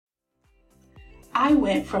I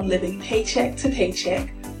went from living paycheck to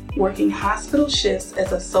paycheck, working hospital shifts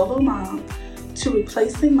as a solo mom, to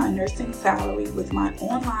replacing my nursing salary with my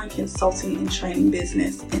online consulting and training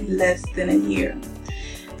business in less than a year.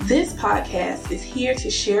 This podcast is here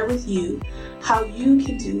to share with you how you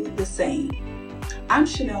can do the same. I'm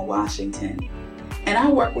Chanel Washington, and I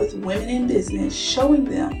work with women in business, showing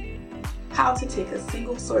them how to take a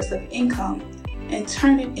single source of income and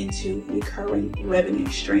turn it into recurring revenue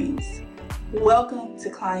streams. Welcome to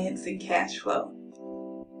Clients and Cash Flow.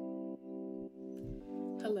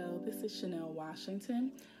 Hello, this is Chanel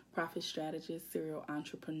Washington, profit strategist, serial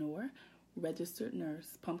entrepreneur, registered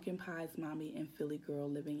nurse, pumpkin pies mommy, and Philly girl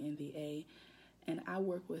living in the A. And I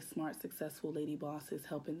work with smart, successful lady bosses,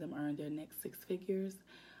 helping them earn their next six figures.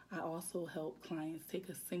 I also help clients take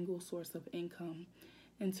a single source of income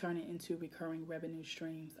and turn it into recurring revenue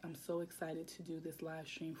streams. I'm so excited to do this live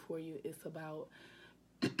stream for you. It's about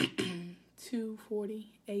 2:40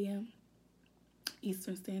 a.m.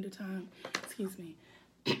 Eastern Standard Time. Excuse me.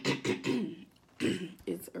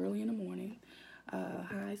 It's early in the morning.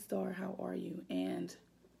 Hi, Star. How are you? And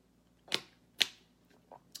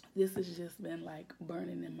this has just been like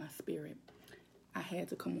burning in my spirit. I had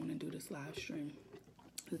to come on and do this live stream.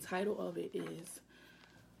 The title of it is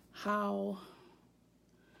How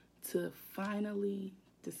to Finally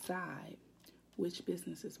Decide Which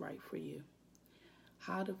Business is Right for You.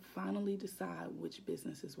 How to finally decide which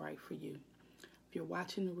business is right for you. If you're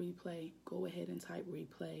watching the replay, go ahead and type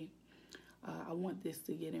replay. I want this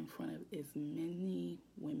to get in front of as many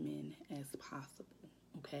women as possible,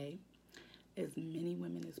 okay? As many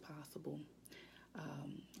women as possible.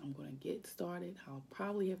 I'm going to get started. I'll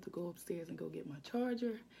probably have to go upstairs and go get my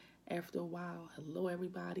charger after a while. Hello,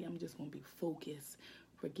 everybody. I'm just going to be focused.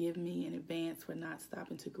 Forgive me in advance for not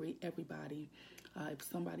stopping to greet everybody. If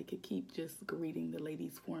somebody could keep just greeting the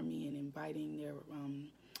ladies for me and inviting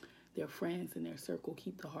their friends in their circle,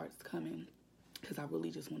 keep the hearts coming, because I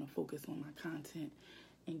really just want to focus on my content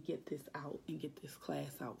and get this out and get this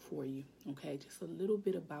class out for you. Okay, just a little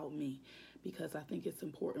bit about me, because I think it's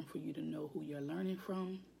important for you to know who you're learning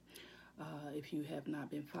from. If you have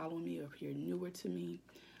not been following me, or if you're newer to me,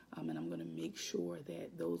 and I'm going to make sure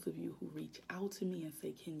that those of you who reach out to me and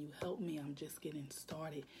say, can you help me? I'm just getting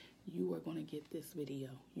started. You are going to get this video.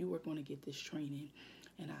 You are going to get this training.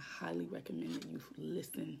 And I highly recommend that you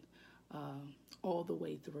listen all the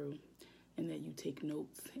way through, and that you take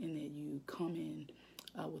notes, and that you come in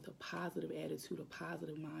with a positive attitude, a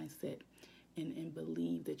positive mindset, and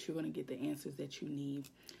believe that you're going to get the answers that you need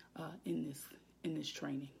in this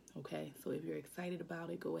training. Okay, so if you're excited about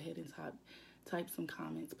it, go ahead and type some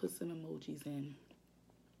comments, put some emojis in,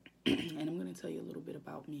 and I'm going to tell you a little bit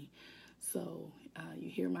about me. So you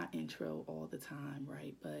hear my intro all the time,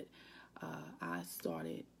 right? But I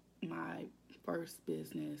started my first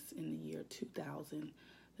business in the year 2000.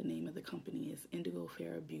 The name of the company is Indigo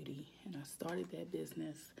Farah Beauty, and I started that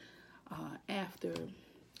business after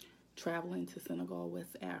traveling to Senegal,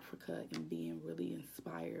 West Africa, and being really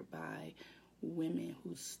inspired by women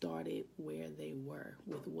who started where they were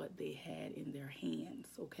with what they had in their hands,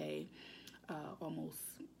 okay?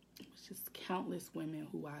 Just countless women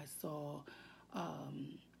who I saw,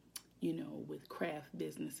 with craft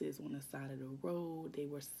businesses on the side of the road. They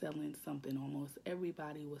were selling something. Almost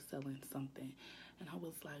everybody was selling something. And I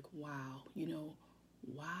was like, wow,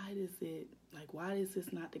 why is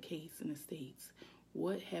this not the case in the States?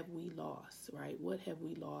 What have we lost, right? What have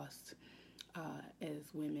we lost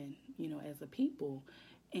as women, as a people?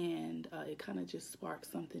 And it kind of just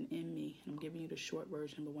sparked something in me. I'm giving you the short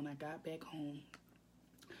version, but when I got back home,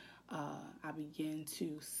 I began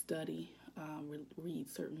to study, read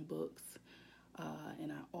certain books,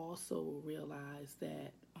 and I also realized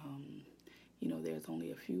that, there's only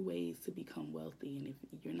a few ways to become wealthy, and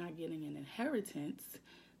if you're not getting an inheritance,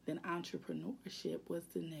 then entrepreneurship was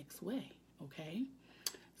the next way, okay?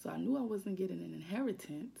 So I knew I wasn't getting an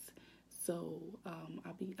inheritance, so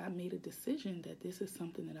I made a decision that this is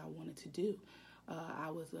something that I wanted to do. I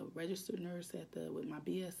was a registered nurse with my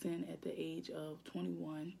BSN at the age of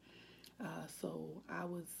 21. So I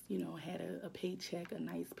was, had a paycheck, a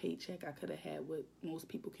nice paycheck. I could have had what most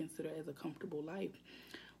people consider as a comfortable life,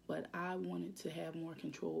 but I wanted to have more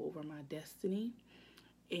control over my destiny,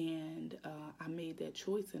 and I made that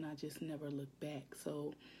choice, and I just never looked back.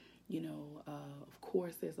 So, of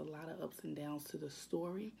course, there's a lot of ups and downs to the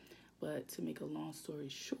story, but to make a long story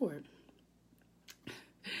short,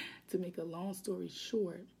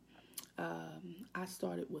 I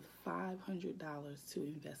started with $500 to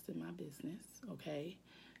invest in my business, okay?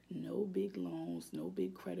 No big loans, no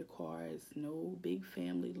big credit cards, no big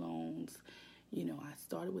family loans. You know, I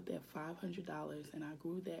started with that $500 and I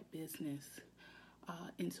grew that business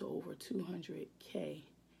into over 200K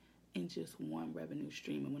in just one revenue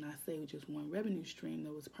stream. And when I say just one revenue stream,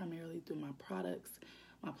 that was primarily through my products,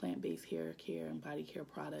 my plant-based hair care and body care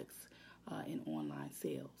products, and online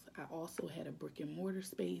sales. I also had a brick and mortar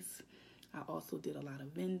space. I also did a lot of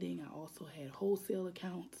vending. I also had wholesale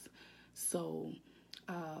accounts. So,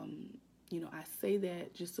 you know, I say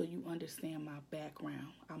that just so you understand my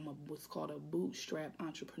background. I'm what's called a bootstrap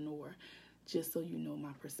entrepreneur, just so you know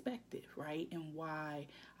my perspective, right? And why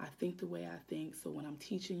I think the way I think. So when I'm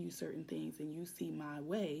teaching you certain things and you see my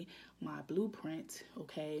way, my blueprint,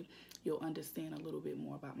 okay, you'll understand a little bit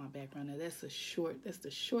more about my background. Now that's the short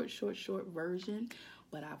version,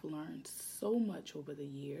 but I've learned so much over the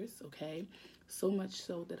years, okay? So much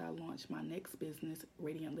so that I launched my next business,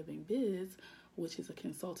 Radiant Living Biz, which is a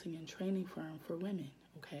consulting and training firm for women,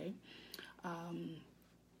 okay?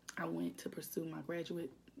 I went to pursue my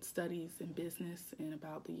graduate studies in business in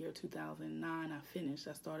about the year 2009. I finished.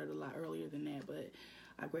 I started a lot earlier than that, but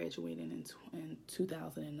I graduated in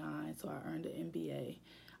 2009, so I earned an MBA.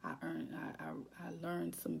 I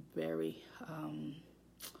learned some very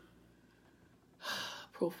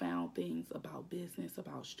profound things about business,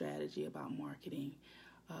 about strategy, about marketing,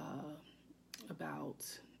 about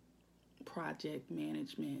project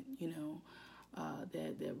management, you know,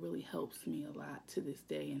 that really helps me a lot to this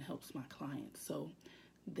day and helps my clients. So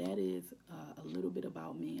that is a little bit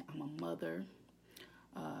about me. I'm a mother.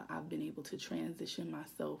 I've been able to transition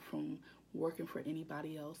myself from working for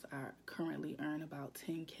anybody else. I currently earn about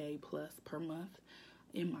 10K plus per month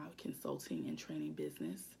in my consulting and training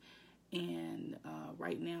business. And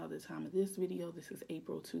right now, the time of this video, this is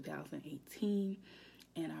April 2018,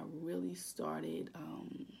 and I really started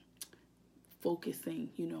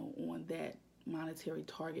focusing, you know, on that monetary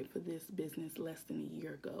target for this business less than a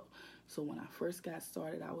year ago. So when I first got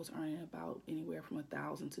started, I was earning about anywhere from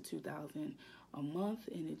 $1,000 to $2,000 a month,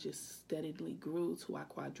 and it just steadily grew to I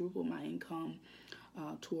quadrupled my income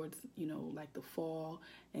towards, you know, like the fall,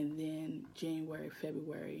 and then January,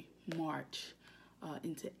 February, March,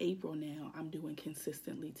 into April now, I'm doing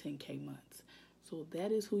consistently 10K months. So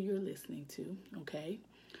that is who you're listening to, okay?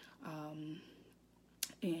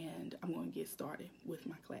 And I'm going to get started with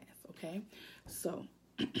my class, okay? So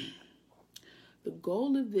the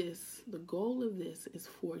goal of this is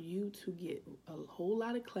for you to get a whole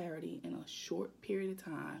lot of clarity in a short period of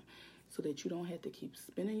time so that you don't have to keep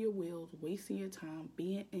spinning your wheels, wasting your time,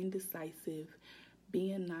 being indecisive,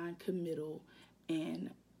 being non-committal,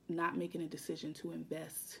 and not making a decision to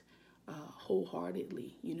invest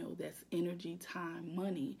wholeheartedly. You know, that's energy, time,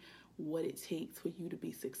 money, what it takes for you to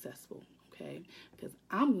be successful. Okay, because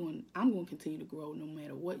I'm going to continue to grow no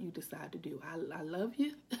matter what you decide to do. I love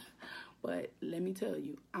you, but let me tell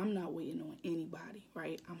you, I'm not waiting on anybody,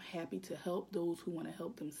 right? I'm happy to help those who want to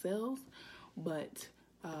help themselves, but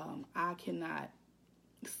I cannot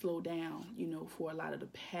slow down, you know, for a lot of the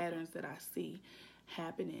patterns that I see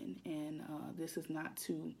happening. And this is not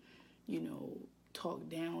to, you know, talk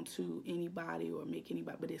down to anybody or make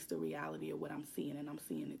anybody, but it's the reality of what I'm seeing, and I'm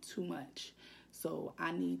seeing it too much. So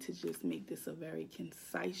I need to just make this a very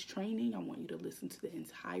concise training. I want you to listen to the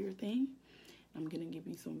entire thing. I'm going to give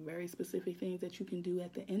you some very specific things that you can do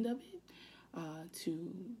at the end of it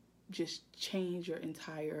to just change your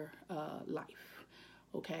entire life.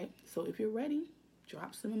 Okay, so if you're ready,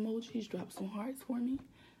 drop some emojis, drop some hearts for me.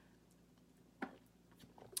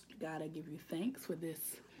 God, I give you thanks for this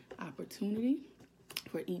opportunity,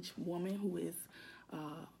 for each woman who is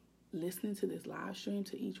listening to this live stream,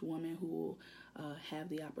 to each woman who will have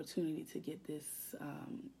the opportunity to get this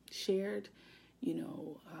shared, you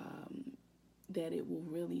know, that it will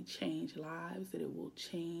really change lives, that it will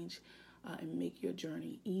change and make your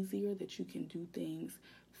journey easier, that you can do things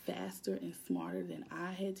faster and smarter than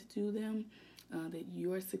I had to do them, that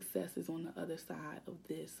your success is on the other side of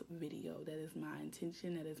this video. That is my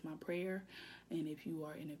intention, that is my prayer. And if you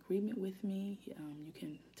are in agreement with me, you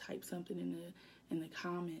can type something in the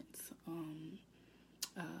comments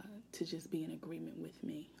to just be in agreement with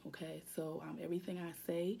me, okay? So everything I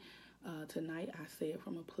say tonight, I say it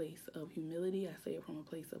from a place of humility. I say it from a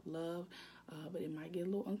place of love, but it might get a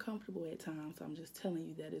little uncomfortable at times. So I'm just telling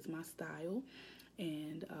you that is my style,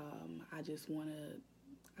 and I just want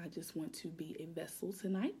to be a vessel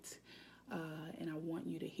tonight, and I want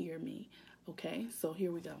you to hear me, okay? So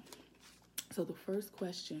here we go. So the first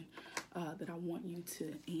question that I want you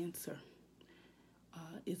to answer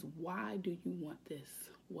is, why do you want this?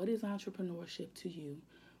 What is entrepreneurship to you?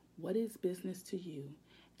 What is business to you?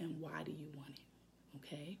 And why do you want it?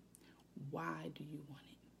 Okay? Why do you want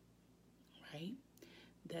it? Right?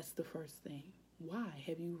 That's the first thing. Why?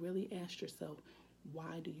 Have you really asked yourself,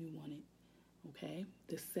 why do you want it? Okay.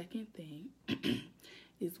 The second thing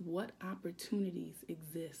is, what opportunities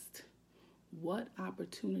exist? What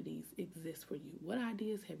opportunities exist for you? What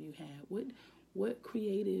ideas have you had? What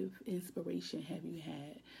creative inspiration have you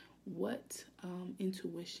had? What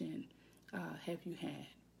intuition have you had?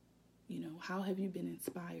 How have you been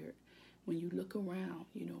inspired? When you look around,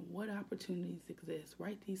 what opportunities exist?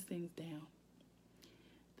 Write these things down.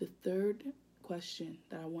 The third question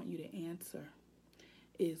that I want you to answer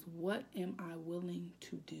is, what am I willing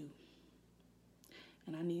to do?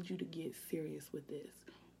 And I need you to get serious with this.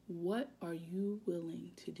 What are you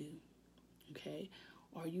willing to do? Okay?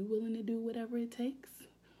 Are you willing to do whatever it takes?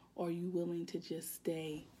 Or are you willing to just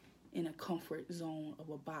stay in a comfort zone of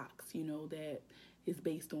a box, that is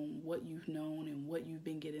based on what you've known and what you've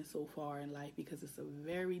been getting so far in life? Because it's a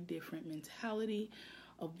very different mentality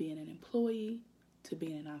of being an employee to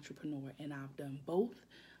being an entrepreneur. And I've done both,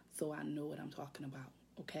 so I know what I'm talking about,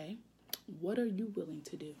 okay? What are you willing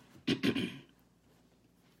to do?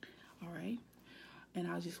 All right? And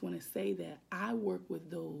I just want to say that I work with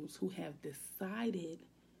those who have decided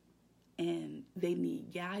and they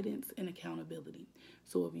need guidance and accountability.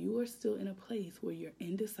 So if you are still in a place where you're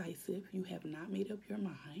indecisive, you have not made up your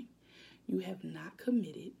mind, you have not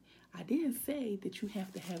committed, I didn't say that you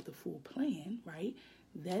have to have the full plan, right?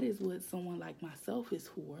 That is what someone like myself is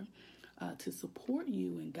for, to support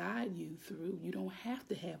you and guide you through. You don't have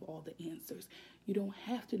to have all the answers. You don't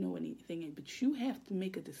have to know anything, but you have to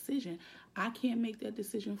make a decision. I can't make that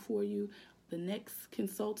decision for you. The next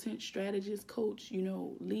consultant, strategist, coach,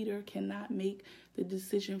 leader cannot make the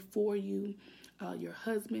decision for you. Your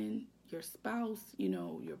husband, your spouse,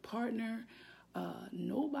 your partner,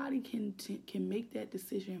 nobody can make that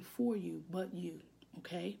decision for you but you,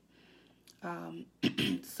 okay?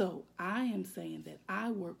 So I am saying that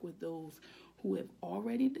I work with those who have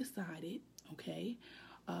already decided, okay?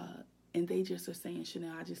 And they just are saying,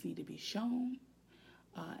 Chanel, I just need to be shown,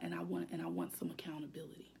 and I want some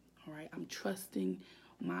accountability. All right, I'm trusting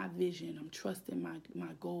my vision. I'm trusting my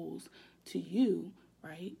goals to you,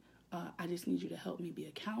 right? I just need you to help me be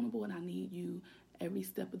accountable, and I need you every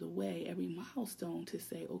step of the way, every milestone to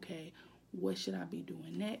say, okay, what should I be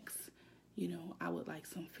doing next? I would like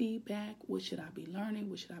some feedback. What should I be learning?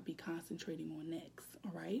 What should I be concentrating on next?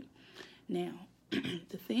 All right. Now,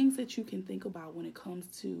 the things that you can think about when it comes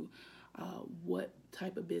to what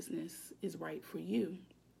type of business is right for you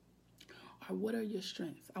are, what are your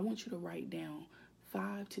strengths? I want you to write down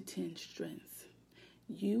 5 to 10 strengths.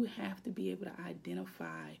 You have to be able to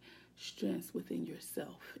identify strengths within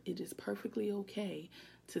yourself. It is perfectly okay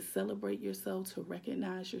to celebrate yourself, to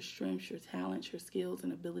recognize your strengths, your talents, your skills,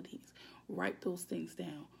 and abilities. Write those things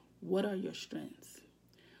down. What are your strengths?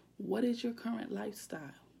 What is your current lifestyle?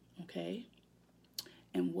 Okay?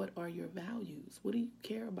 And what are your values? What do you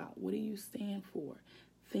care about? What do you stand for?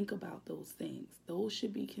 Think about those things. Those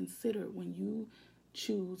should be considered when you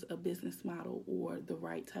choose a business model or the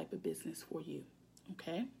right type of business for you.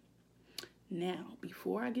 Okay? Now,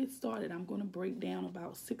 before I get started, I'm going to break down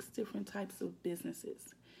about 6 different types of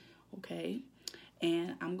businesses. Okay?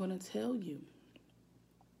 And I'm going to tell you,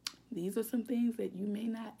 these are some things that you may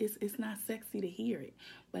not, it's not sexy to hear it,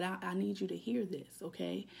 but I need you to hear this,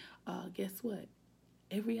 okay? Guess what?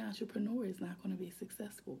 Every entrepreneur is not going to be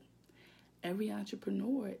successful. Every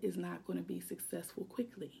entrepreneur is not going to be successful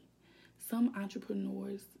quickly. Some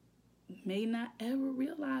entrepreneurs may not ever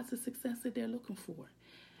realize the success that they're looking for.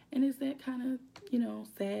 And it's that kind of,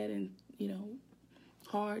 sad and,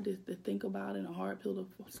 hard to think about and a hard pill to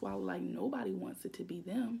swallow. Like, nobody wants it to be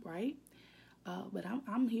them, right? But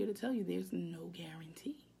I'm here to tell you there's no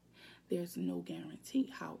guarantee. There's no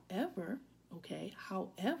guarantee. However,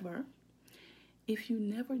 if you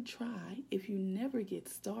never try, if you never get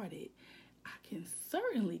started, I can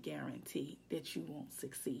certainly guarantee that you won't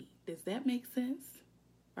succeed. Does that make sense?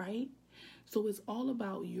 Right? So it's all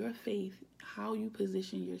about your faith, how you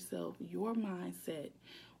position yourself, your mindset,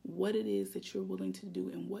 what it is that you're willing to do,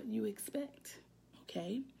 and what you expect.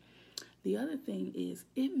 Okay? The other thing is,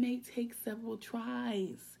 it may take several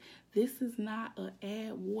tries. This is not an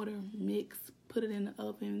add water, mix, put it in the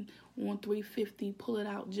oven on 350, pull it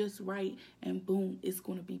out just right, and boom, it's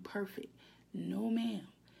going to be perfect. No, ma'am.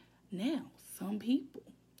 Now, some people,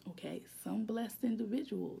 some blessed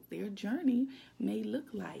individuals, their journey may look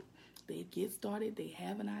like they get started, they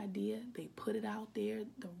have an idea, they put it out there,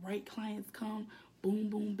 the right clients come, boom,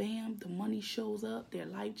 boom, bam, the money shows up, their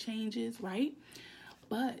life changes, right?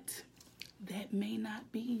 But that may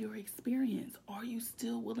not be your experience. Are you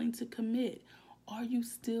still willing to commit? Are you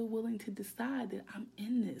still willing to decide that I'm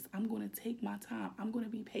in this? I'm going to take my time. I'm going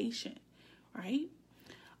to be patient, right?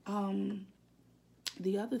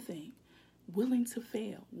 The other thing, willing to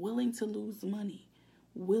fail, willing to lose money,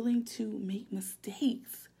 willing to make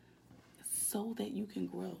mistakes so that you can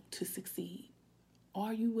grow to succeed.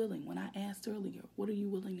 Are you willing? When I asked earlier, what are you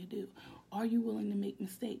willing to do? Are you willing to make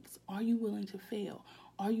mistakes? Are you willing to fail?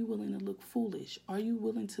 Are you willing to look foolish? Are you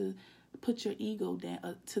willing to put your ego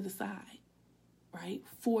down to the side, right,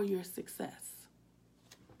 for your success?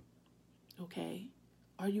 Okay?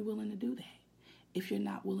 Are you willing to do that? If you're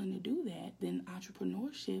not willing to do that, then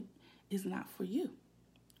entrepreneurship is not for you.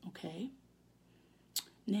 Okay?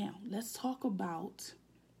 Now, let's talk about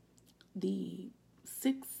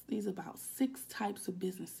about six types of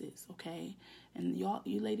businesses, okay? And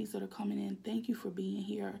you ladies that are coming in, thank you for being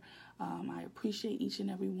here. I appreciate each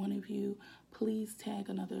and every one of you. Please tag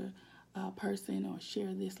another person or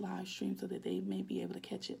share this live stream so that they may be able to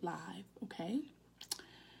catch it live, okay?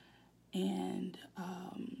 And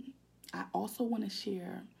I also want to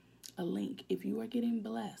share a link. If you are getting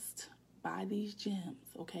blessed by these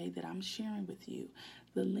gems, okay, that I'm sharing with you,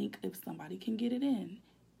 the link, if somebody can get it in,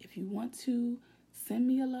 if you want to send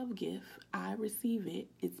me a love gift, I receive it.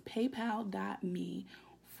 It's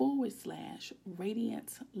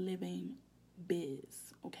paypal.me/Radiant Living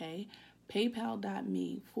Biz, okay?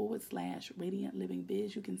 paypal.me/Radiant Living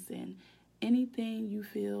Biz. You can send anything you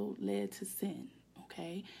feel led to send,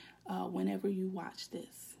 okay? Whenever you watch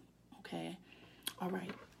this, okay? All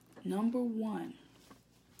right. Number one,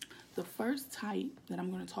 the first type that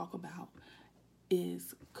I'm going to talk about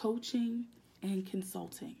is coaching and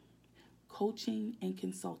consulting. Coaching and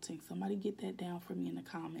consulting. Somebody get that down for me in the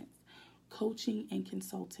comments. Coaching and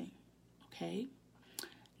consulting. Okay?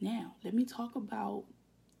 Now, let me talk about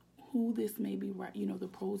who this may be right, the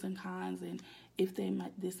pros and cons, and if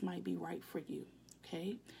this might be right for you.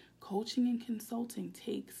 Okay? Coaching and consulting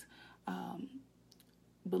takes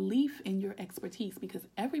belief in your expertise, because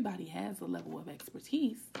everybody has a level of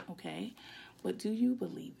expertise, okay? But do you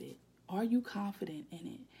believe it? Are you confident in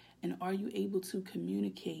it? And are you able to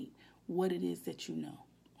communicate what it is that you know,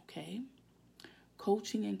 okay?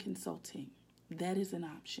 Coaching and consulting, that is an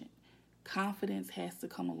option. Confidence has to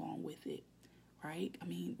come along with it, right? I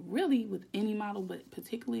mean, really with any model, but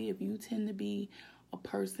particularly if you tend to be a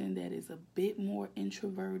person that is a bit more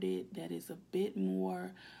introverted, that is a bit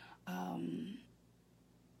more,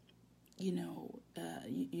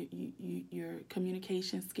 your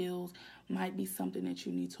communication skills might be something that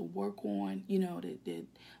you need to work on.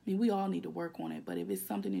 We all need to work on it. But if it's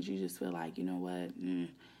something that you just feel like, you know what,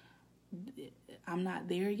 I'm not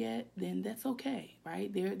there yet, then that's okay,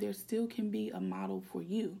 right? There still can be a model for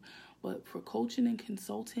you. But for coaching and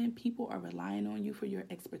consulting, people are relying on you for your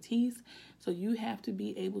expertise. So you have to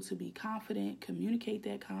be able to be confident, communicate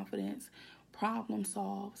that confidence, problem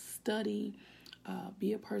solve, study,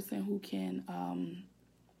 be a person who can,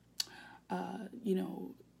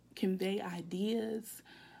 convey ideas,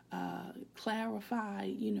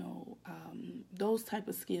 clarify, those type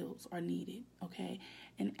of skills are needed, okay?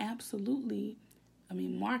 And absolutely,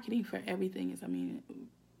 marketing for everything is,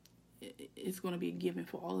 it's going to be a given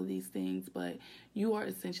for all of these things, but you are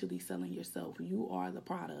essentially selling yourself. You are the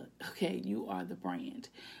product, okay? You are the brand.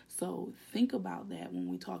 So think about that when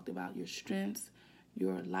we talked about your strengths,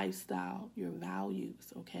 your lifestyle, your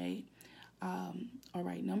values, okay? All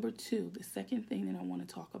right, number two, the second thing that I want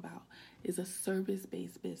to talk about is a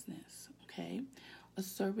service-based business, okay? A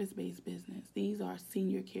service-based business. These are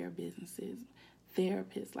senior care businesses,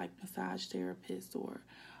 therapists like massage therapists or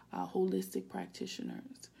holistic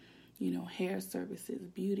practitioners, hair services,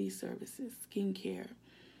 beauty services, skincare,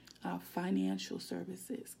 financial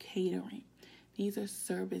services, catering. These are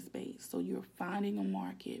service-based. So you're finding a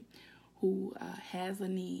market who has a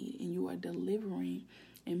need, and you are delivering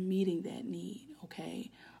and meeting that need,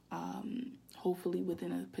 okay? Hopefully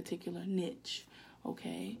within a particular niche,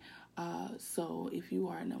 okay? So if you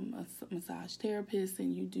are a massage therapist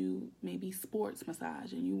and you do maybe sports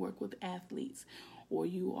massage and you work with athletes, or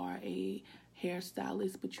you are a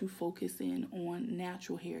hairstylist but you focus in on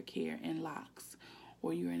natural hair care and locks,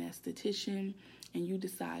 or you're an esthetician and you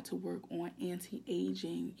decide to work on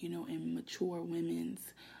anti-aging, and mature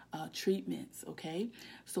women's treatments, okay?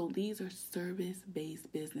 So these are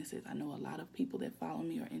service-based businesses. I know a lot of people that follow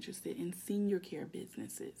me are interested in senior care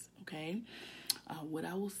businesses, okay? What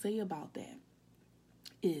I will say about that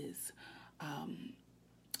is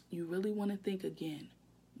you really want to think again,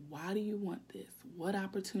 why do you want this? What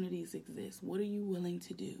opportunities exist? What are you willing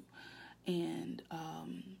to do? And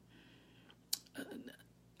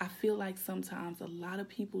I feel like sometimes a lot of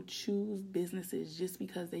people choose businesses just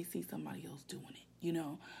because they see somebody else doing it,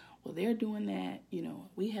 Well, they're doing that,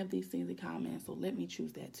 we have these things in common, so let me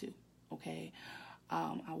choose that too, okay?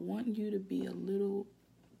 I want you to be a little,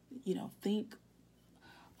 think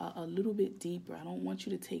a little bit deeper. I don't want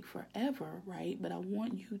you to take forever, right? But I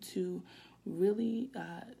want you to really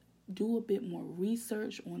do a bit more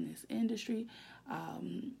research on this industry.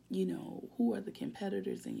 Who are the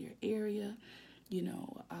competitors in your area?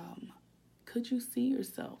 Could you see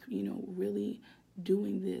yourself, really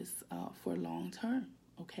doing this for long term?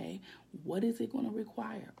 Okay, what is it going to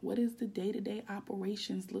require? What does the day-to-day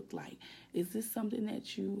operations look like? Is this something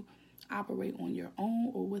that you operate on your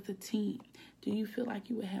own or with a team? Do you feel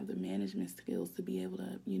like you would have the management skills to be able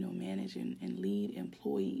to, manage and lead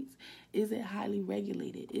employees? Is it highly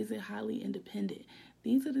regulated? Is it highly independent?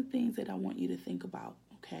 These are the things that I want you to think about,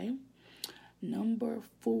 okay? Number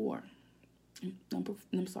 3.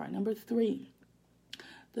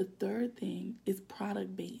 The third thing is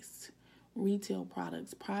product-based. Retail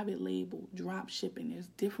products, private label, drop shipping. There's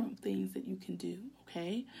different things that you can do,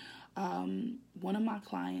 okay? One of my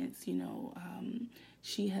clients,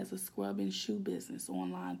 she has a scrub and shoe business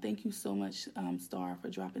online. Thank you so much, Star, for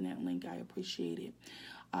dropping that link. I appreciate it.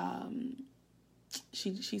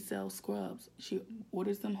 She sells scrubs. She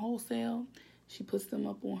orders them wholesale. She puts them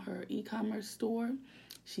up on her e-commerce store.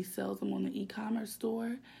 She sells them on the e-commerce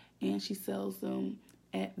store, and she sells them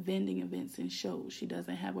at vending events and shows. She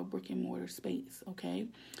doesn't have a brick and mortar space, okay?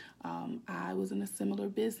 I was in a similar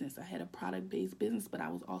business. I had a product-based business, but I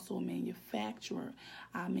was also a manufacturer.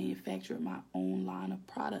 I manufactured my own line of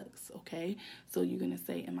products, okay? So you're going to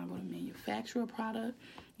say, am I going to manufacture a product?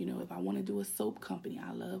 If I want to do a soap company,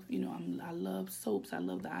 I love, I love soaps. I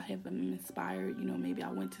love that I have them inspired. Maybe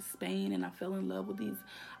I went to Spain and I fell in love with these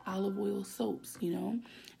olive oil soaps,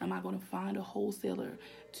 Am I going to find a wholesaler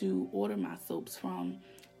to order my soaps from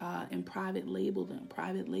and private label them?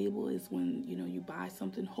 Private label is when, you buy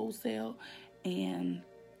something wholesale and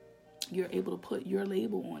you're able to put your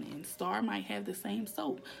label on it. And Star might have the same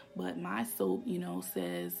soap, but my soap,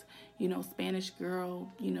 says, Spanish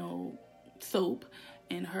Girl, soap,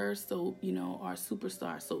 and her soap, our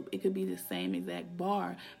Superstar soap. It could be the same exact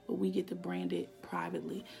bar, but we get to brand it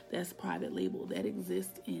privately. That's private label. That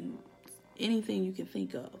exists in anything you can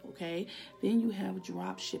think of, okay? Then you have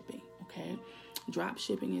drop shipping, okay? Drop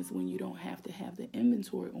shipping is when you don't have to have the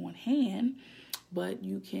inventory on hand, but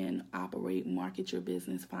you can operate, market your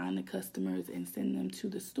business, find the customers, and send them to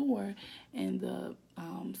the store, and the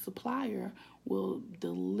supplier will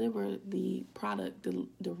deliver the product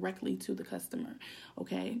directly to the customer,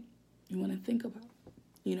 okay? You want to think about,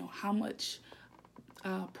 how much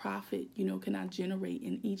profit, can I generate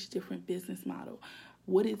in each different business model?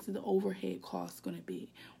 What is the overhead cost going to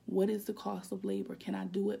be? What is the cost of labor? Can I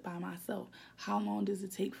do it by myself? How long does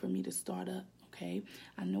it take for me to start up? Okay,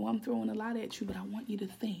 I know I'm throwing a lot at you, but I want you to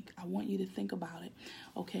think. I want you to think about it,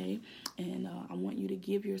 okay? And I want you to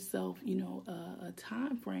give yourself, a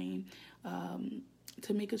time frame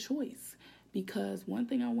to make a choice. Because one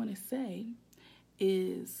thing I want to say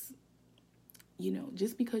is,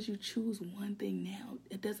 just because you choose one thing now,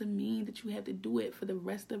 it doesn't mean that you have to do it for the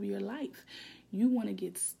rest of your life. You want to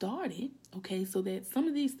get started, okay? So that some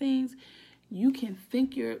of these things you can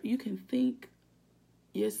think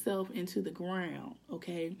yourself into the ground,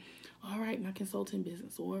 okay? All right, my consulting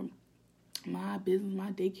business, or my business,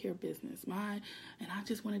 my daycare business, and I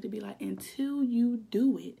just wanted to be like, until you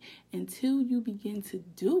do it, until you begin to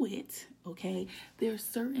do it, okay, there are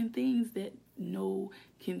certain things that no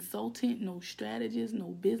consultant, no strategist, no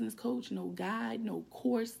business coach, no guide, no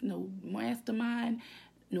course, no mastermind,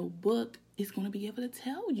 no book is going to be able to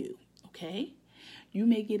tell you, okay? You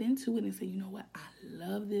may get into it and say, you know what, I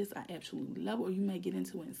love this, I absolutely love it. Or you may get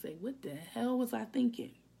into it and say, what the hell was I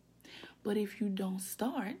thinking? But if you don't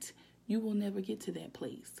start, you will never get to that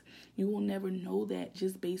place. You will never know that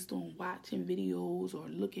just based on watching videos or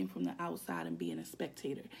looking from the outside and being a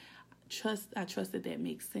spectator. I trust that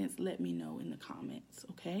makes sense. Let me know in the comments,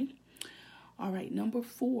 okay? All right, number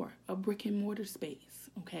 4, a brick and mortar space,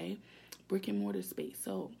 okay? Brick and mortar space.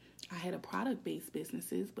 So I had a product-based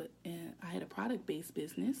business.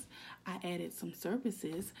 I added some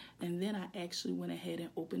services, and then I actually went ahead and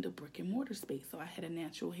opened a brick and mortar space. So I had a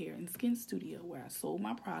natural hair and skin studio where I sold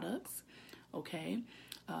my products, okay,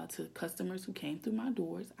 to customers who came through my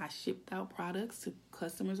doors. I shipped out products to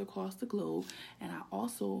customers across the globe, and I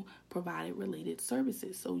also provided related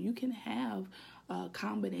services. So you can have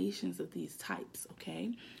combinations of these types,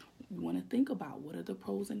 okay? You want to think about what are the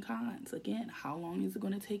pros and cons. Again, how long is it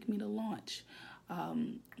going to take me to launch?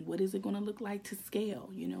 What is it going to look like to scale?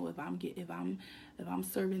 If I'm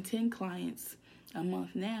serving 10 clients a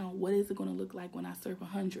month now, what is it going to look like when I serve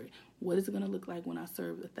 100? What is it going to look like when I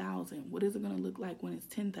serve 1,000? What is it going to look like when it's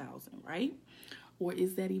 10,000, right? Or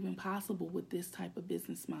is that even possible with this type of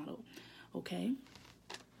business model? Okay.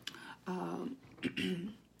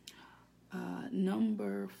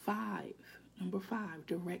 Number five,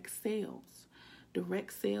 direct sales.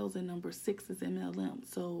 Direct sales, and number 6 is MLM.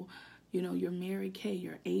 So, your Mary Kay,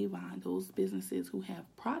 your Avon, those businesses who have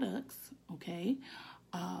products, okay,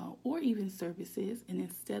 or even services, and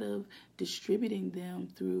instead of distributing them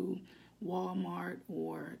through Walmart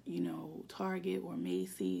or, Target or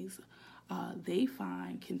Macy's, they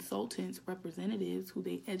find consultants, representatives who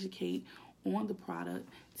they educate on the product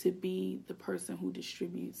to be the person who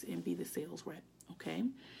distributes and be the sales rep. Okay,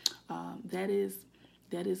 that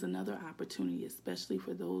is another opportunity, especially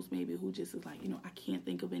for those maybe who just is like, I can't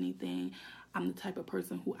think of anything. I'm the type of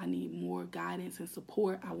person who I need more guidance and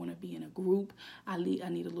support. I want to be in a group. I need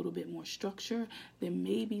a little bit more structure. Then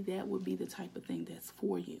maybe that would be the type of thing that's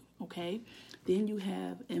for you. Okay. Then you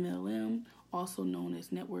have MLM, also known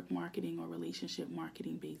as network marketing or relationship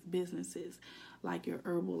marketing based businesses, like your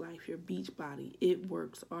Herbalife, your Beachbody, It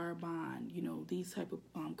Works, Arbonne, these type of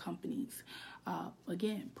companies.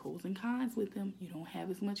 Again, pros and cons with them. You don't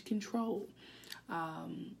have as much control.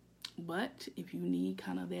 But if you need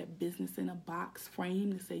kind of that business in a box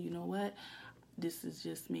frame to say, what, this is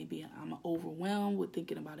just maybe I'm overwhelmed with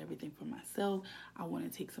thinking about everything for myself. I want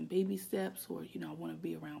to take some baby steps, or, I want to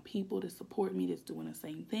be around people to support me that's doing the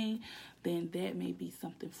same thing. Then that may be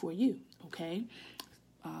something for you. Okay.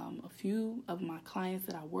 A few of my clients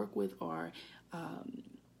that I work with are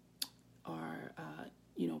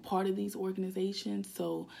part of these organizations.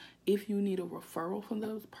 So if you need a referral from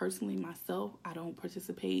those, personally myself, I don't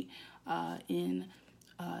participate in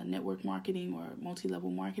network marketing or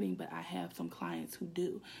multi-level marketing, but I have some clients who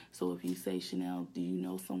do. So if you say, Chanel, do you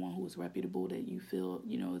know someone who is reputable that you feel,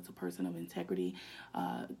 is a person of integrity?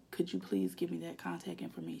 Could you please give me that contact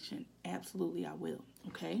information? Absolutely, I will.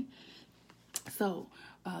 Okay. So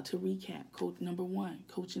to recap, number 1,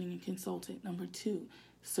 coaching and consultant. Number 2,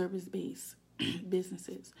 service-based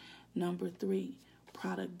businesses. Number 3,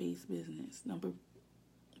 product-based business. Number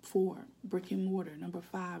 4, brick and mortar. Number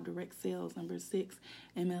 5, direct sales. Number 6,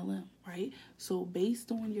 MLM, right? So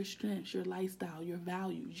based on your strengths, your lifestyle, your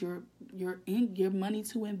values, your money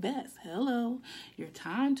to invest. Hello. Your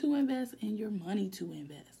time to invest and your money to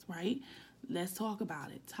invest, right? Let's talk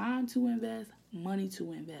about it. Time to invest, money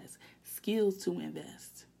to invest, skills to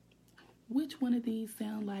invest. Which one of these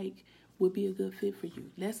sound like would be a good fit for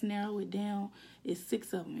you? Let's narrow it down. It's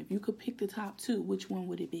 6 of them. If you could pick the top 2, which one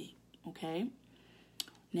would it be? Okay.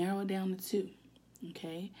 Narrow it down to 2.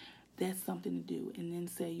 Okay. That's something to do. And then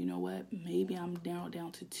say, you know what? Maybe I'm narrowed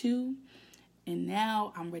down to 2. And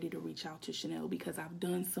now I'm ready to reach out to Chanel because I've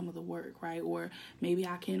done some of the work, right? Or maybe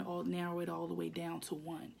I can narrow it all the way down to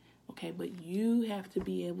 1. Okay, but you have to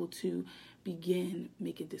be able to begin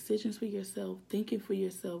making decisions for yourself, thinking for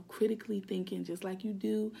yourself, critically thinking, just like you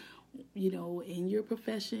do, in your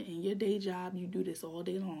profession, in your day job. You do this all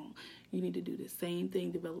day long. You need to do the same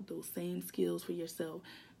thing, develop those same skills for yourself.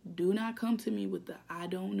 Do not come to me with the I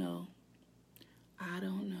don't know.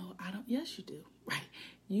 Yes, you do, right?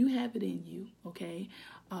 You have it in you, okay?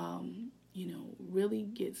 Really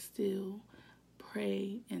get still.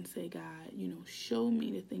 Pray and say, God, show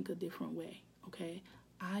me to think a different way, okay?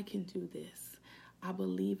 I can do this. I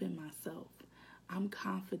believe in myself. I'm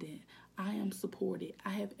confident. I am supported. I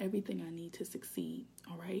have everything I need to succeed,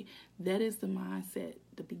 all right? That is the mindset,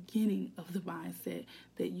 the beginning of the mindset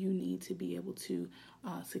that you need to be able to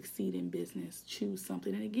succeed in business. Choose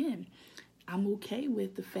something. And again, I'm okay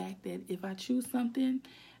with the fact that if I choose something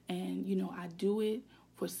and, I do it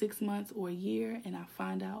for 6 months or a year and I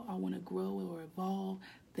find out I want to grow or evolve,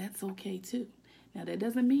 that's okay too. Now, that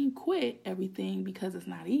doesn't mean quit everything because it's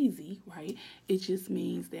not easy, right? It just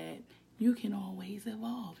means that you can always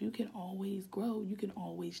evolve. You can always grow. You can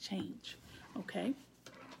always change, okay?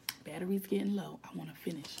 Battery's getting low. I want to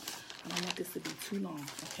finish. I don't want this to be too long,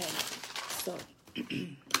 okay? So,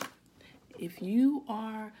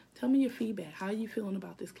 tell me your feedback. How are you feeling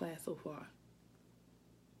about this class so far?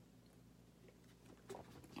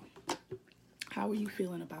 How are you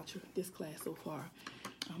feeling about this class so far?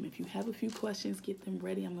 If you have a few questions, get them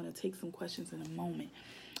ready. I'm going to take some questions in a moment.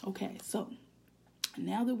 Okay, so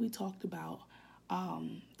now that we talked about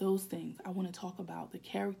those things, I want to talk about the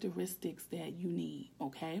characteristics that you need,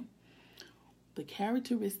 okay? The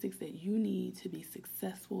characteristics that you need to be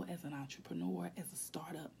successful as an entrepreneur, as a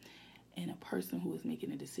startup, and a person who is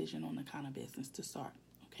making a decision on the kind of business to start,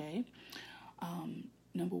 okay?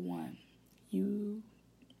 Number 1, you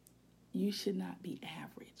should not be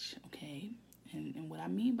average, okay? And what I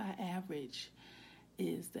mean by average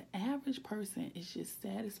is the average person is just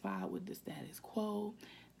satisfied with the status quo.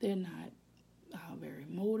 They're not very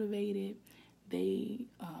motivated. They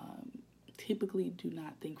typically do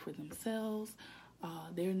not think for themselves.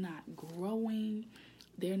 They're not growing.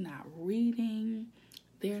 They're not reading.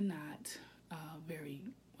 They're not very,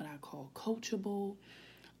 what I call, coachable.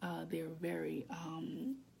 They're very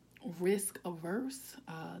risk averse.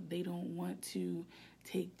 They don't want to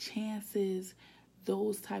take chances.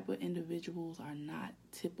 Those type of individuals are not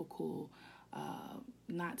typically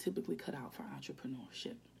cut out for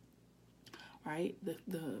entrepreneurship. Right?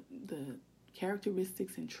 The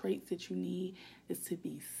characteristics and traits that you need is to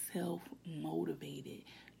be self-motivated.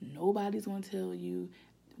 Nobody's going to tell you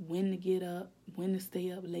when to get up, when to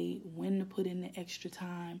stay up late, when to put in the extra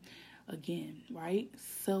time. Again, right?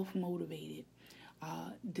 Self-motivated,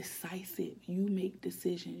 decisive. You make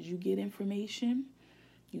decisions. You get information.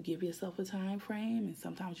 You give yourself a time frame, and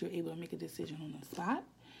sometimes you're able to make a decision on the spot.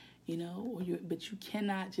 But you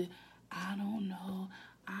cannot just, I don't know,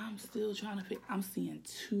 I'm still trying to figure. I'm seeing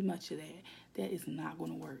too much of that. That is not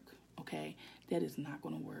going to work. Okay, that is not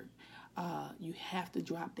going to work. You have to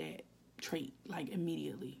drop that trait like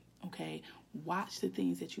immediately. Okay, watch the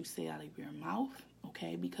things that you say out of your mouth.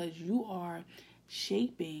 Okay, because you are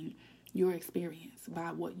shaping your experience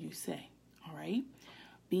by what you say. All right,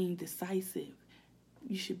 being decisive.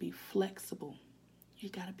 You should be flexible. You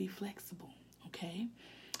got to be flexible. Okay.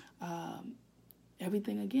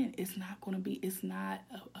 Everything, again, it's not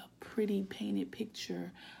a pretty painted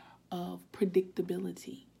picture of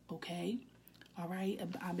predictability, okay? All right?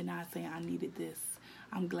 I've been not saying I needed this.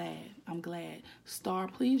 I'm glad. Star,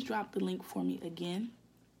 please drop the link for me again,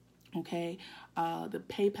 okay? The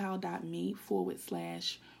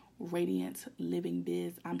paypal.me/Radiant Living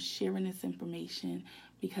Biz. I'm sharing this information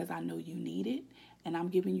because I know you need it, and I'm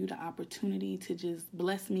giving you the opportunity to just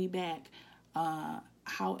bless me back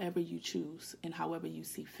however you choose and however you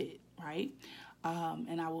see fit, right?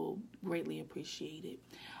 And I will greatly appreciate it.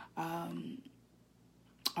 All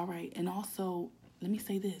right. And also, let me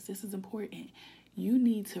say this. This is important. You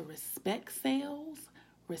need to respect sales,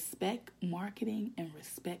 respect marketing, and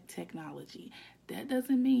respect technology. That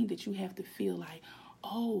doesn't mean that you have to feel like,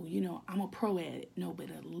 oh, I'm a pro at it. No, but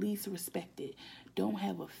at least respect it. Don't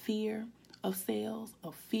have a fear of sales,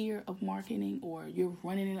 a fear of marketing, or you're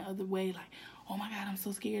running in the other way like, oh my God, I'm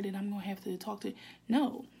so scared that I'm going to have to talk to.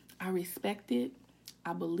 No, I respect it.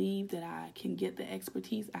 I believe that I can get the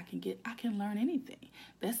expertise I can learn anything.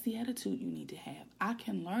 That's the attitude you need to have. I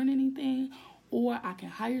can learn anything, or I can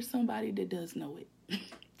hire somebody that does know it.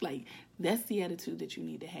 Like, that's the attitude that you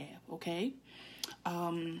need to have, okay?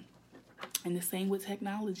 And the same with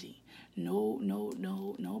technology.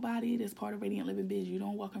 Nobody that's part of Radiant Living Biz, you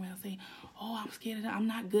don't walk around saying, oh, I'm scared of that. I'm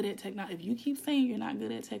not good at technology. If you keep saying you're not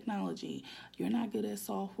good at technology, you're not good at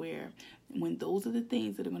software, when those are the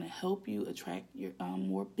things that are going to help you attract your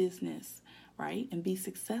more business, right, and be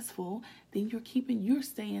successful, then you're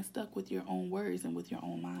staying stuck with your own words and with your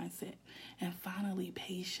own mindset. And finally,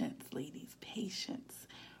 patience, ladies, patience.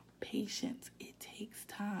 It takes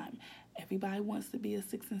time. Everybody wants to be a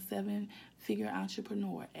 6 and 7 figure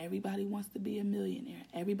entrepreneur. Everybody wants to be a millionaire.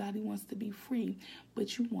 Everybody wants to be free,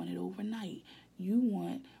 but you want it overnight. You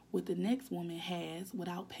want what the next woman has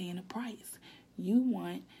without paying a price. You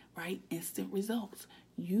want, right, instant results.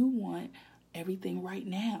 You want everything right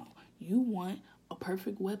now. You want a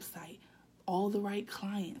perfect website, all the right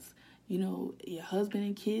clients. Your husband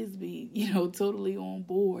and kids be, totally on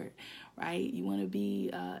board, right? You want to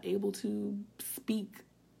be able to speak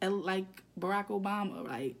like Barack Obama,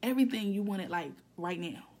 right? Everything you want it like right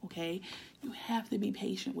now, okay? You have to be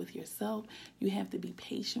patient with yourself. You have to be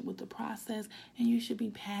patient with the process, and you should be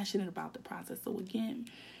passionate about the process. So again,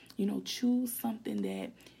 choose something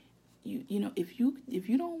that if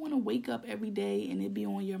you don't want to wake up every day and it be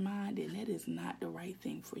on your mind, then that is not the right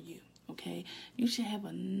thing for you, okay? You should have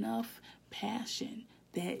enough passion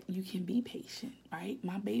that you can be patient, right?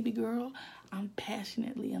 My baby girl, I'm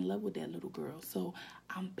passionately in love with that little girl. So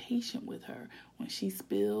I'm patient with her. When she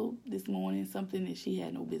spilled this morning something that she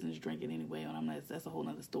had no business drinking anyway, and that's a whole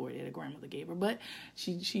other story that her grandmother gave her. But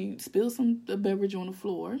she spilled a beverage on the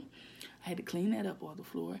floor. I had to clean that up off the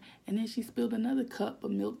floor. And then she spilled another cup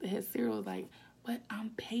of milk that had cereal. But I'm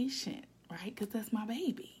patient, right? Because that's my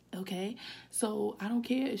baby. Okay, so I don't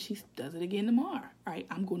care if she does it again tomorrow, right?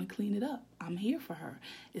 I'm going to clean it up. I'm here for her.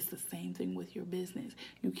 It's the same thing with your business.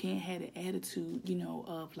 You can't have an attitude,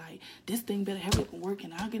 of like, this thing better hurry up and work,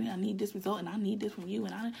 and I need this result, and I need this from you,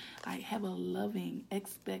 and I have a loving,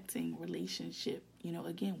 expecting relationship.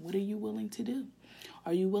 Again, what are you willing to do?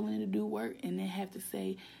 Are you willing to do work and then have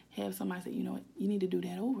somebody say, you need to do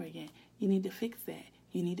that over again. You need to fix that.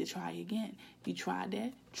 You need to try again. You tried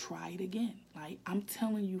that, try it again. Like, I'm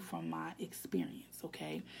telling you from my experience,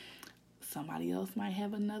 okay? Somebody else might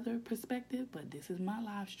have another perspective, but this is my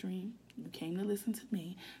live stream. You came to listen to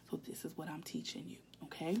me, so this is what I'm teaching you,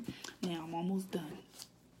 okay? Now, I'm almost done.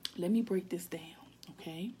 Let me break this down,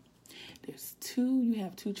 okay? You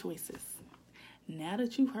have two choices. Now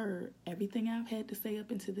that you've heard everything I've had to say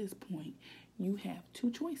up until this point, you have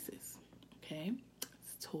two choices, okay?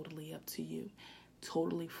 It's totally up to you.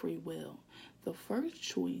 Totally free will. The first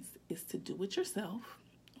choice is to do it yourself,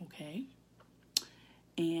 okay?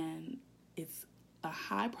 And it's a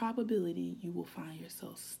high probability you will find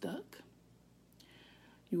yourself stuck.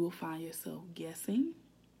 You will find yourself guessing.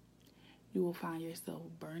 You will find yourself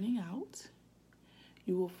burning out.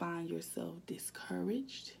 You will find yourself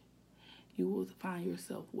discouraged. You will find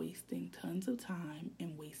yourself wasting tons of time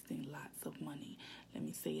and wasting lots of money. Let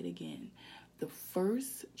me say it again. The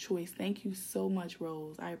first choice, thank you so much,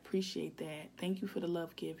 Rose. I appreciate that. Thank you for the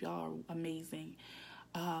love gift. Y'all are amazing.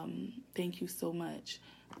 Thank you so much.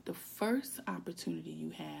 The first opportunity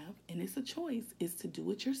you have, and it's a choice, is to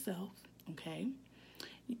do it yourself, okay?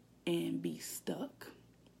 And be stuck,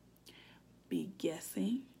 be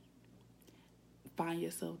guessing, find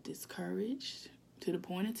yourself discouraged to the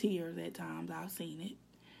point of tears at times. I've seen it.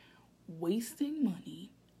 Wasting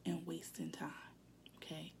money and wasting time.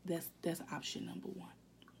 Okay, that's option number one.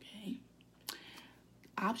 Okay.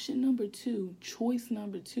 Option number two, choice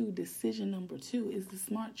number two, decision number two is the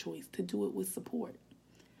smart choice, to do it with support.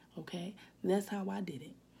 Okay, that's how I did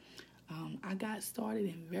it. I got started,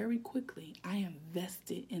 and very quickly I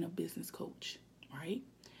invested in a business coach, right?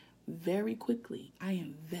 Very quickly I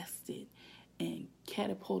invested and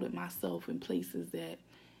catapulted myself in places that,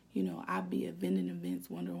 I'd be at vending events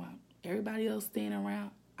wondering why everybody else standing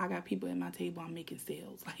around. I got people at my table, I'm making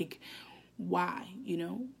sales. Like, why?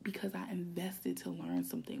 Because I invested to learn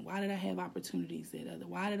something. Why did I have opportunities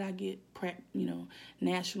why did I get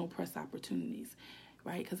national press opportunities?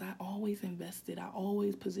 Right? Because I always invested. I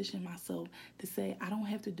always positioned myself to say, I don't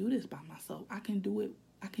have to do this by myself. I can do it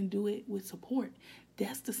with support.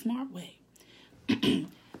 That's the smart way.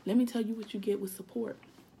 Let me tell you what you get with support.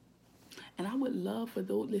 And I would love for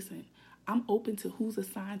those, listen, I'm open to who's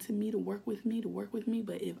assigned to me to work with me.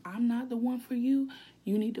 But if I'm not the one for you,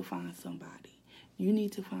 you need to find somebody. You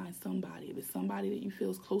need to find somebody. If it's somebody that you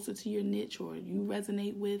feel is closer to your niche or you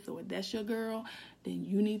resonate with, or that's your girl, then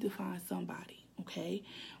you need to find somebody, okay?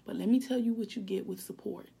 But let me tell you what you get with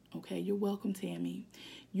support, okay? You're welcome, Tammy.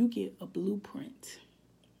 You get a blueprint,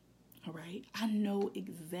 all right? I know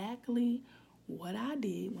exactly what I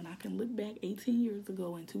did when I can look back 18 years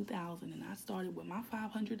ago in 2000, and I started with my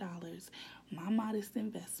 $500, my modest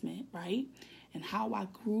investment, right? And how I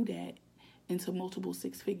grew that into multiple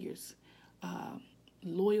six figures.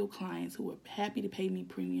 Loyal clients who were happy to pay me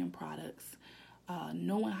premium products,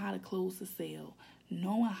 knowing how to close the sale,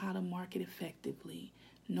 knowing how to market effectively,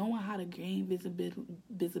 knowing how to gain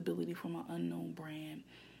visibility from an unknown brand,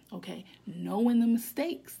 okay? Knowing the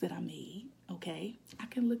mistakes that I made, okay? I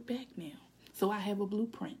can look back now. So I have a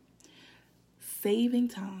blueprint. Saving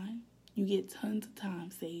time. You get tons of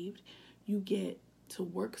time saved. You get to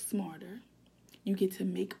work smarter. You get to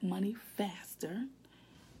make money faster.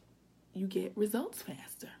 You get results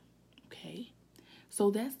faster. Okay?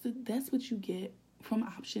 So that's what you get from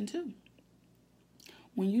option two.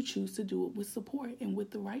 When you choose to do it with support and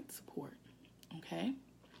with the right support. Okay?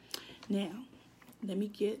 Now, let me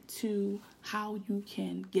get to how you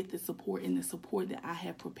can get the support and the support that I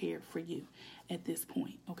have prepared for you at this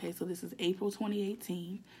point. Okay, so this is April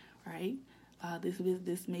 2018, right?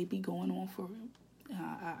 This may be going on for,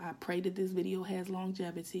 I pray that this video has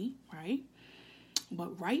longevity, right?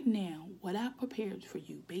 But right now, what I prepared for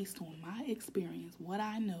you based on my experience, what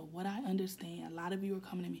I know, what I understand, a lot of you are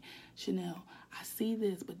coming to me, Chanel, I see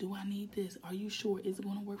this, but do I need this? Are you sure? Is it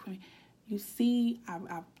going to work for me? You see,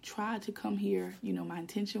 I've tried to come here. My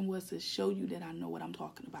intention was to show you that I know what I'm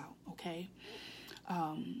talking about, okay?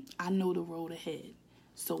 I know the road ahead.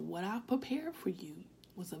 So what I prepared for you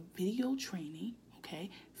was a video training, okay?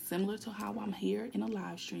 Similar to how I'm here in a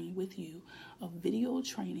live stream with you, a video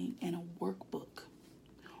training and a workbook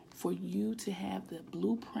for you to have the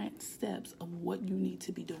blueprint steps of what you need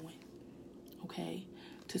to be doing, okay?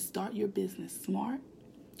 To start your business smart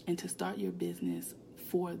and to start your business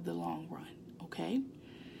for the long run, okay?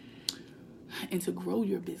 And to grow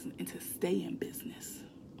your business and to stay in business,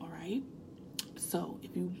 all right? So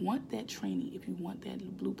if you want that training, if you want that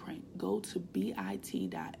blueprint, go to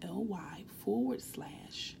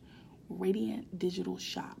bit.ly/Radiant Digital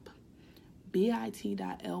Shop.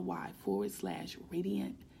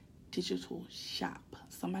 bit.ly/Radiant Digital Shop.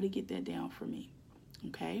 Somebody get that down for me,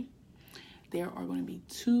 Okay? There are going to be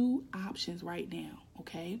 2 options right now.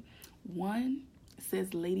 Okay? One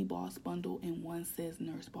says Lady Boss Bundle and one says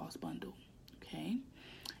Nurse Boss Bundle. Okay?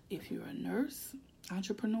 If you're a nurse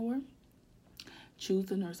entrepreneur, choose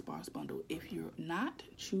the Nurse Boss Bundle. If you're not,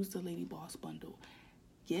 choose the Lady Boss Bundle.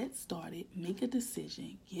 Get started, make a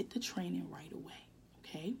decision, get the training right away.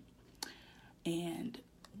 Okay? And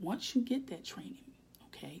once you get that training,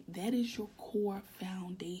 okay, that is your core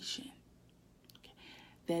foundation. Okay?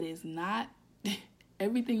 That is not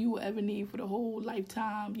everything you will ever need for the whole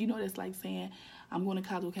lifetime. You know, that's like saying, I'm going to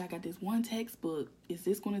college, okay, I got this one textbook. Is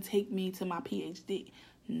this going to take me to my PhD?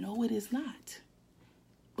 No, it is not.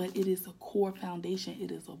 But it is a core foundation.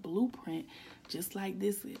 It is a blueprint, just like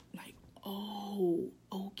this. Like, oh,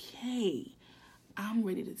 okay, I'm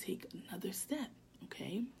ready to take another step.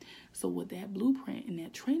 Okay, so what that blueprint and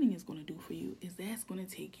that training is going to do for you is that's going to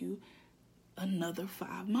take you another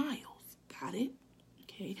 5 miles. Got it?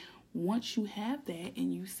 Okay, once you have that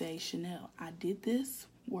and you say, Chanel, I did this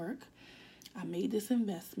work, I made this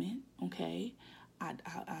investment, okay,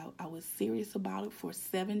 I was serious about it for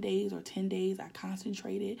 7 days or 10 days. I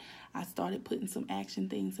concentrated. I started putting some action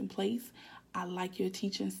things in place. I like your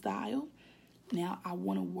teaching style. Now I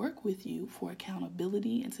want to work with you for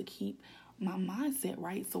accountability and to keep my mindset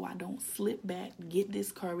right so I don't slip back, get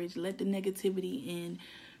discouraged, let the negativity in,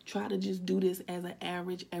 try to just do this as an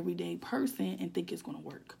average everyday person and think it's going to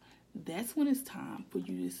work. That's when it's time for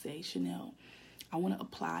you to say, Chanel, I want to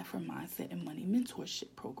apply for Mindset and Money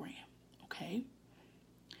Mentorship Program, okay?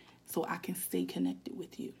 So I can stay connected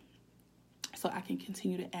with you. So I can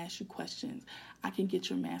continue to ask you questions. I can get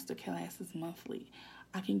your master classes monthly.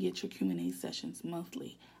 I can get your Q&A sessions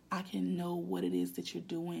monthly. I can know what it is that you're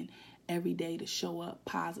doing every day to show up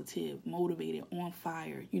positive, motivated, on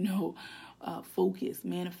fire, focused,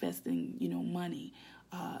 manifesting, money,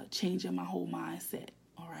 changing my whole mindset,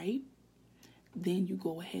 all right? Then you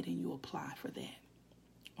go ahead and you apply for that,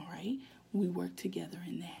 all right? We work together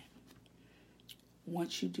in that.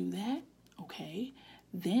 Once you do that, okay,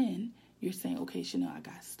 then you're saying, okay, Chanel, I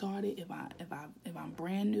got started. If I'm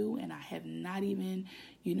brand new and I have not even,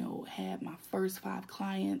 had my first 5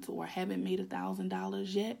 clients or haven't made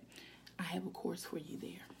 $1,000 yet, I have a course for you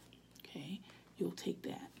there. Okay, you'll take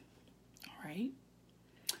that. All right.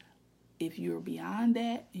 If you're beyond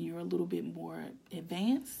that and you're a little bit more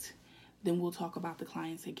advanced, then we'll talk about the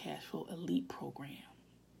Clients and Cash Flow Elite Program,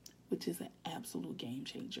 which is an absolute game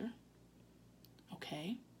changer.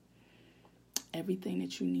 Okay. Everything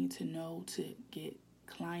that you need to know to get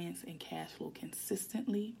clients and cash flow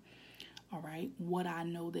consistently. All right. What I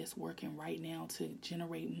know that's working right now to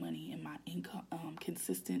generate money in my income,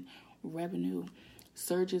 consistent revenue,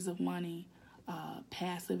 surges of money,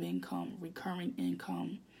 passive income, recurring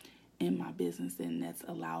income in my business. And that's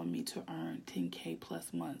allowing me to earn 10K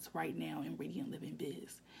plus months right now in Radiant Living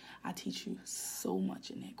Biz. I teach you so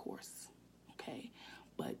much in that course. Okay.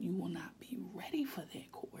 But you will not be ready for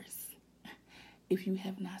that course if you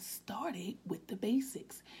have not started with the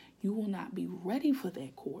basics. You will not be ready for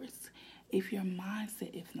that course if your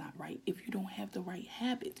mindset is not right, if you don't have the right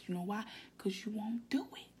habits. You know why? Because you won't do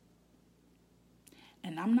it.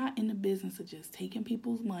 And I'm not in the business of just taking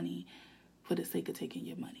people's money for the sake of taking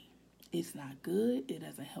your money. It's not good. It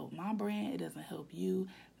doesn't help my brand. It doesn't help you.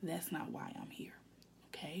 That's not why I'm here.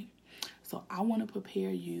 Okay? So I want to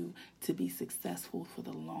prepare you to be successful for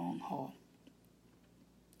the long haul.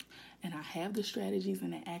 And I have the strategies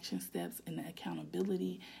and the action steps and the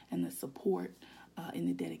accountability and the support and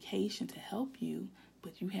the dedication to help you,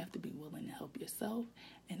 but you have to be willing to help yourself.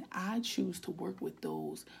 And I choose to work with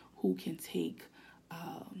those who can take,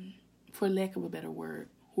 for lack of a better word,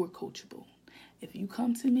 who are coachable. If you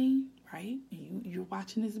come to me, right, and you're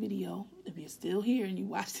watching this video, if you're still here and you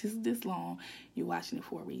watch this long, you're watching it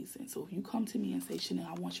for a reason. So if you come to me and say, Chanel,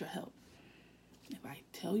 I want your help. If I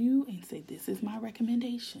tell you and say, this is my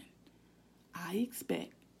recommendation, I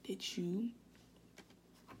expect that you,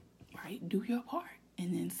 right, do your part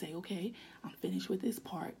and then say, okay, I'm finished with this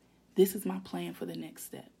part. This is my plan for the next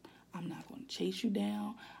step. I'm not going to chase you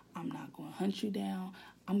down. I'm not going to hunt you down.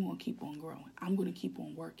 I'm going to keep on growing. I'm going to keep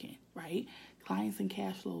on working, right? Clients and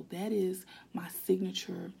Cash Flow, that is my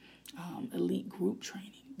signature elite group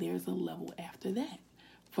training. There's a level after that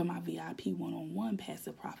for my VIP one-on-one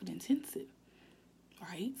passive profit intensive,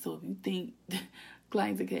 right? So if you think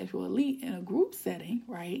Clients and Cash Flow Elite in a group setting,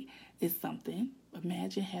 right, is something,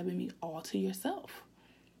 imagine having me all to yourself.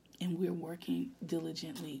 And we're working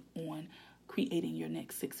diligently on creating your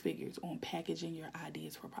next 6 figures, on packaging your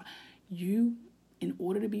ideas for profit. In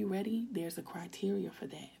order to be ready, there's a criteria for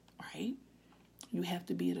that, right? You have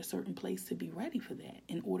to be at a certain place to be ready for that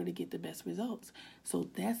in order to get the best results. So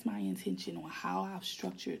that's my intention on how I've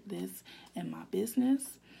structured this in my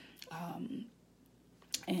business.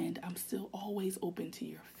 And I'm still always open to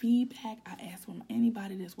your feedback. I ask from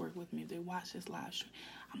anybody that's worked with me, if they watch this live stream,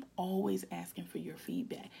 I'm always asking for your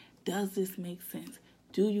feedback. Does this make sense?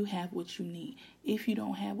 Do you have what you need? If you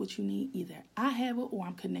don't have what you need, either I have it or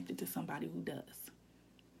I'm connected to somebody who does.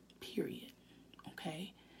 Period.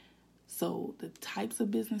 Okay? So the types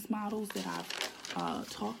of business models that I've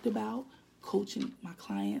talked about, coaching my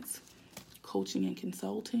clients, coaching and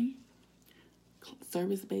consulting,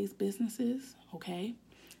 service-based businesses, okay?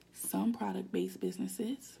 Some product-based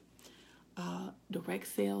businesses, direct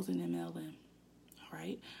sales and MLM, all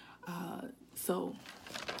right? So,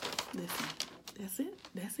 listen, that's it.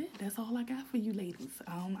 That's all I got for you ladies.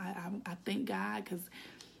 I thank God because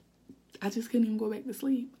I just couldn't even go back to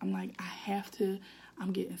sleep. I'm like,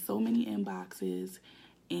 I'm getting so many inboxes,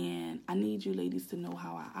 and I need you ladies to know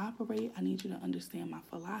how I operate. I need you to understand my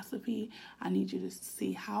philosophy. I need you to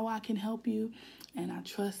see how I can help you. And I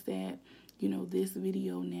trust that, this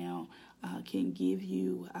video now can give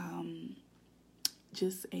you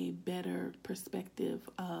just a better perspective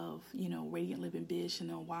of, Radiant Living Biz,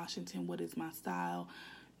 Chanel Washington. What is my style?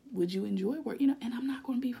 Would you enjoy work? And I'm not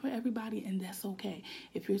going to be for everybody, and that's okay.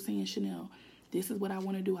 If you're saying, Chanel, this is what I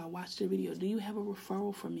want to do. I watched the video. Do you have a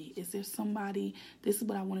referral for me? Is there somebody, this is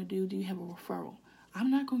what I want to do. Do you have a referral? I'm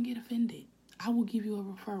not going to get offended. I will give you a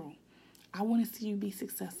referral. I want to see you be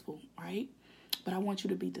successful, right? But I want you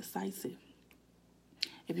to be decisive.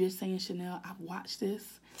 If you're saying, Chanel, I've watched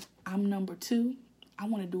this. I'm number 2. I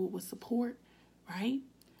want to do it with support, right?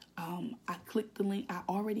 I clicked the link. I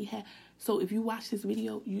already have. So if you watch this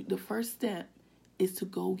video, the first step is to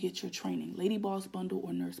go get your training, Lady Boss Bundle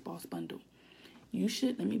or Nurse Boss Bundle. You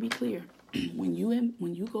should, let me be clear, when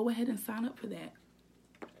you go ahead and sign up for that,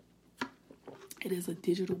 it is a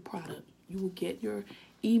digital product. You will get your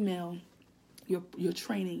email, your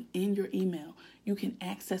training in your email. You can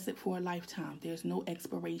access it for a lifetime. There's no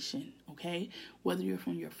expiration, okay? Whether you're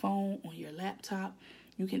from your phone or your laptop,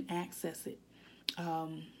 you can access it.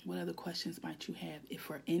 What other questions might you have? If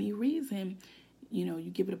for any reason,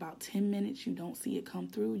 you give it about 10 minutes, you don't see it come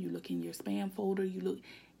through, you look in your spam folder,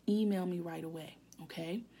 email me right away,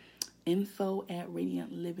 okay?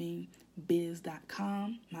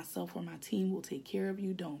 info@radiantlivingbiz.com. Myself or my team will take care of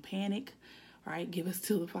you. Don't panic, all right? Give us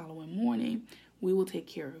till the following morning. We will take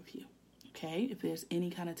care of you, okay? If there's any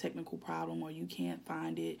kind of technical problem or you can't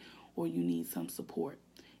find it or you need some support,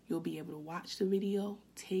 you'll be able to watch the video,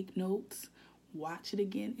 take notes, watch it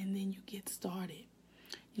again, and then you get started.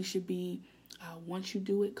 You should be, once you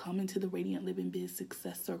do it, come into the Radiant Living Biz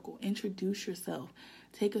Success Circle. Introduce yourself.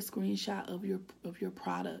 Take a screenshot of your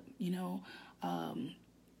product,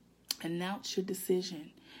 announce your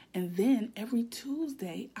decision. And then every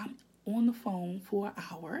Tuesday, I'm on the phone for an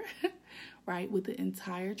hour, right, with the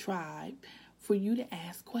entire tribe for you to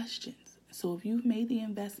ask questions. So if you've made the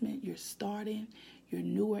investment, you're starting, you're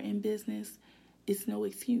newer in business, it's no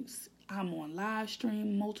excuse. I'm on live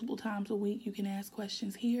stream multiple times a week. You can ask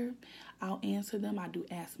questions here. I'll answer them. I do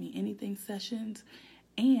Ask Me Anything sessions.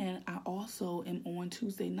 And I also am on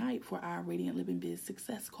Tuesday night for our Radiant Living Biz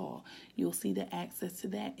Success Call. You'll see the access to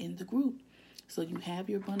that in the group. So you have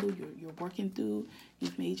your bundle, you're working through,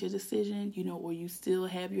 you've made your decision, or you still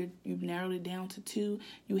have you've narrowed it down to 2.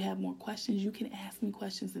 You have more questions. You can ask me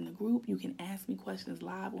questions in the group. You can ask me questions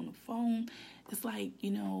live on the phone. It's like,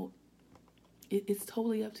 it's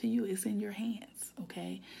totally up to you. It's in your hands,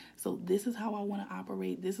 okay? So this is how I want to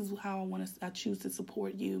operate. This is how I choose to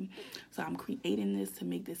support you. So I'm creating this to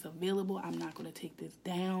make this available. I'm not going to take this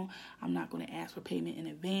down. I'm not going to ask for payment in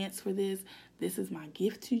advance for this. This is my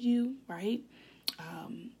gift to you, right?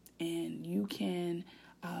 And you can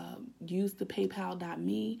use the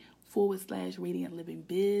paypal.me/Radiant Living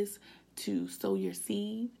Biz to sow your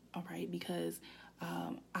seed, all right? Because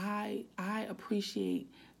I appreciate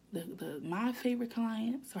my favorite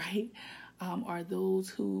clients, right, are those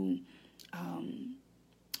who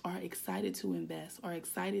are excited to invest, are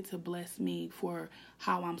excited to bless me for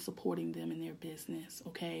how I'm supporting them in their business,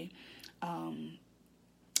 okay?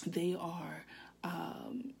 They are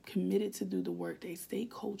committed to do the work. They stay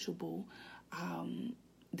coachable.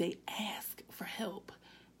 They ask for help.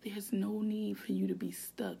 There's no need for you to be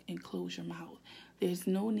stuck and close your mouth. There's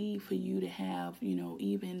no need for you to have,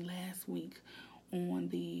 even last week, on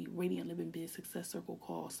the Radiant Living Biz Success Circle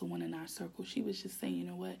call, someone in our circle, she was just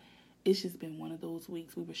saying, what, it's just been one of those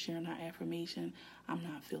weeks. We were sharing our affirmation. I'm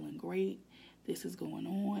not feeling great. This is going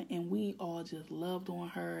on. And we all just loved on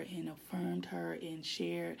her and affirmed her and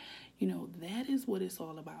shared. That is what it's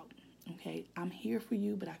all about. Okay, I'm here for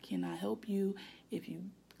you, but I cannot help you if you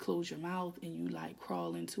close your mouth and you like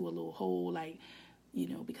crawl into a little hole, like,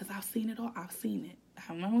 because I've seen it all. I've seen it.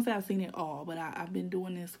 I'm not gonna say I've seen it all, but I've been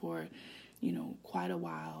doing this for, quite a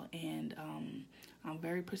while, and I'm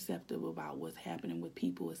very perceptive about what's happening with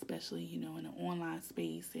people, especially, in the online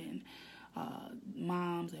space, and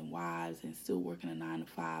moms and wives, and still working a 9 to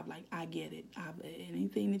 5. Like, I get it.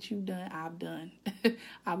 Anything that you've done, I've done.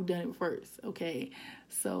 I've done it first. Okay.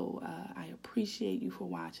 So I appreciate you for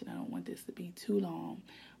watching. I don't want this to be too long,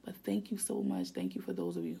 but thank you so much. Thank you for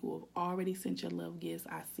those of you who have already sent your love gifts.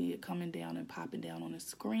 I see it coming down and popping down on the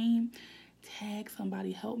screen. Tag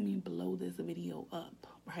somebody. Help me blow this video up,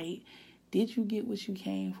 right? Did you get what you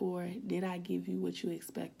came for? Did I give you what you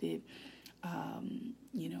expected?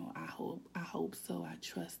 I hope so. I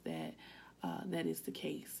trust that that is the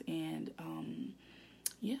case. And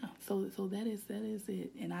so that is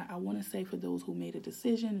it. And I want to say, for those who made a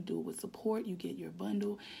decision to do it with support, you get your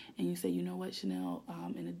bundle and you say, you know what, Chanel,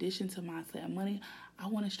 in addition to Mindset and Money, I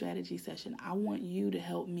want a strategy session. I want you to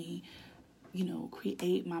help me,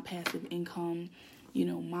 create my passive income,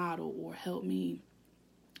 model, or help me,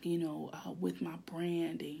 with my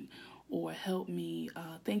branding, or help me,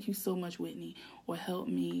 thank you so much, Whitney, or help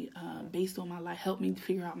me based on my life, help me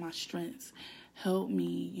figure out my strengths, help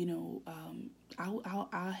me,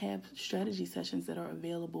 I'll have strategy sessions that are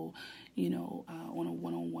available, on a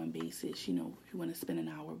one-on-one basis, if you want to spend an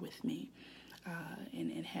hour with me,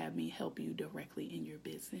 and have me help you directly in your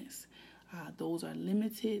business. Those are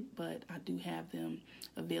limited, but I do have them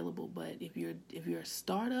available. But if you're a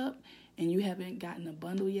startup and you haven't gotten a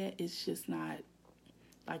bundle yet, it's just not,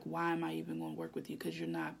 like, why am I even going to work with you? Because you're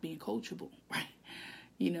not being coachable, right?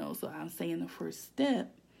 So I'm saying the first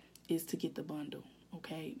step is to get the bundle,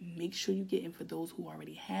 okay? Make sure you get in. For those who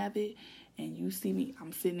already have it, and you see me,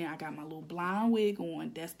 I'm sitting there, I got my little blonde wig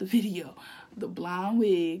on. That's the video. The blonde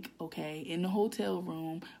wig, okay, in the hotel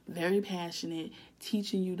room, very passionate,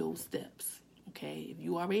 teaching you those steps, okay? If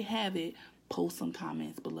you already have it, post some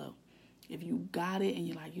comments below. If you got it and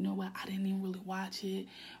you're like, you know what, I didn't even really watch it,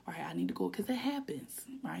 all right, I need to go, because it happens,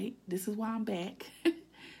 right? This is why I'm back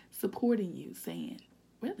supporting you, saying,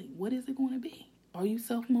 really, what is it going to be? Are you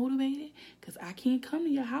self-motivated? Because I can't come to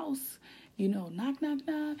your house, knock, knock,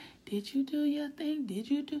 knock. Did you do your thing? Did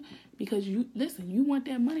you do? Because you want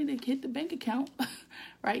that money to hit the bank account,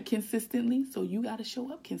 right, consistently. So you got to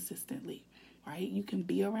show up consistently, right? You can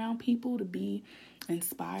be around people to be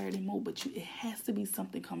inspired and more, but it has to be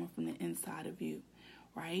something coming from the inside of you,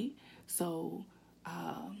 right? So,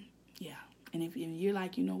 yeah. And if you're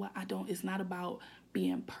like, you know what, it's not about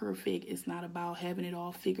being perfect. It's not about having it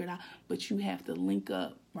all figured out, but you have to link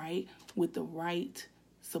up, right, with the right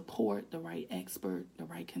support, the right expert, the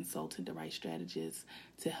right consultant, the right strategist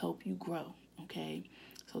to help you grow, okay?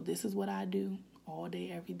 So this is what I do all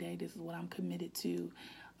day, every day. This is what I'm committed to,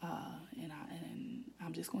 and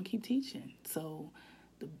I'm just going to keep teaching. So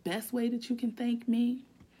the best way that you can thank me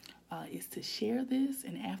is to share this,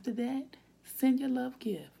 and after that, send your love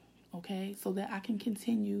gift, okay, so that I can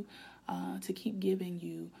continue to keep giving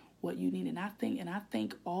you what you need. And I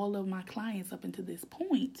thank all of my clients up until this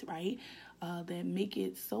point, right, that make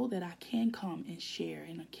it so that I can come and share,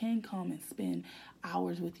 and I can come and spend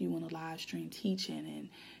hours with you on a live stream teaching,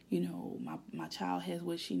 and my child has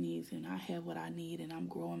what she needs and I have what I need, and I'm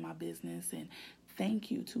growing my business. And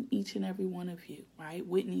thank you to each and every one of you, right?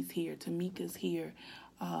 Whitney's here, Tamika's here,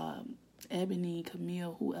 Ebony,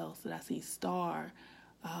 Camille, who else did I see? Star,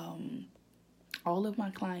 all of my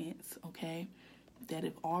clients, okay, that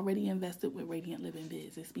have already invested with Radiant Living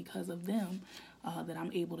Biz. It's because of them that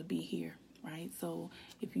I'm able to be here, right? So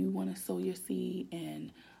if you want to sow your seed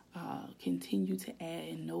and continue to add,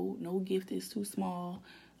 and no gift is too small,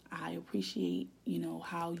 I appreciate,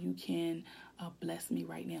 how you can bless me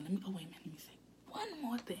right now. Let me say one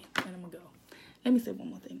more thing, and I'm going to go. Let me say one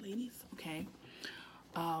more thing, ladies, okay?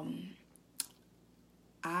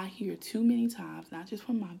 I hear too many times, not just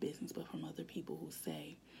from my business, but from other people who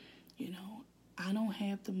say, I don't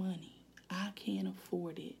have the money. I can't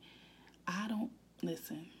afford it.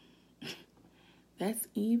 Listen, that's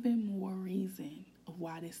even more reason of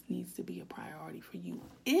why this needs to be a priority for you.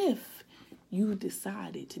 If you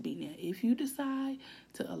decided to be now, if you decide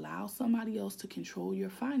to allow somebody else to control your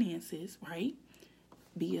finances, right,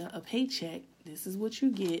 via a paycheck, this is what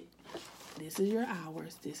you get. This is your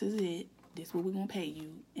hours. This is it. This is what we're going to pay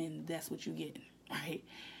you. And that's what you get, right?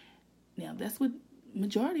 Now, that's what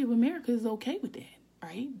majority of America is okay with that,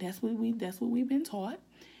 right? That's what we've been taught.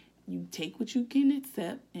 You take what you can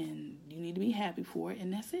accept, and you need to be happy for it,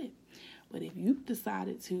 and that's it. But if you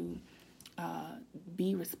decided to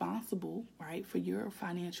be responsible, right, for your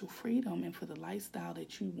financial freedom and for the lifestyle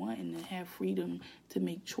that you want, and to have freedom to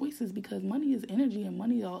make choices, because money is energy, and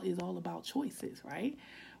money is all about choices, right?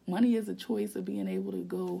 Money is a choice of being able to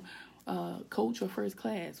go coach or first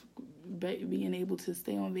class, being able to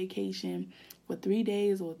stay on vacation for 3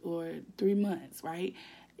 days or 3 months, right?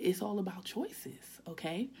 It's all about choices,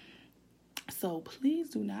 okay? So please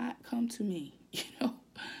do not come to me,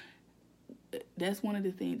 That's one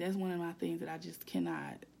of my things that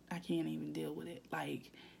I can't even deal with it.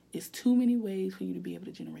 Like, it's too many ways for you to be able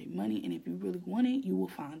to generate money. And if you really want it, you will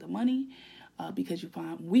find the money, because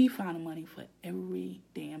we find the money for every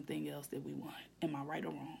damn thing else that we want. Am I right or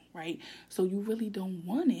wrong? Right? So you really don't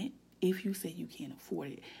want it if you say you can't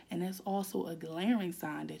afford it. And that's also a glaring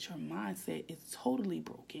sign that your mindset is totally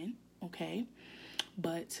broken. Okay.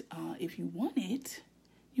 But if you want it,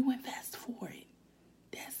 you invest for it.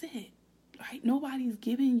 That's it. Right? Nobody's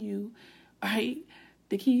giving you, right,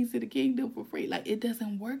 the keys to the kingdom for free. Like, it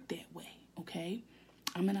doesn't work that way, okay?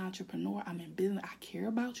 I'm an entrepreneur. I'm in business. I care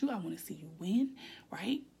about you. I want to see you win,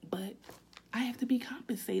 right? But I have to be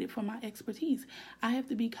compensated for my expertise. I have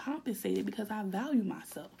to be compensated because I value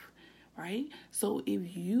myself, right? So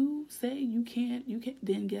if you say you can't,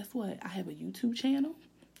 then guess what? I have a YouTube channel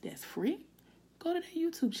that's free. Go to that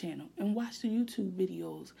YouTube channel and watch the YouTube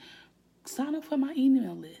videos. Sign up for my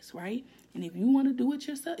email list, right? And if you want to do it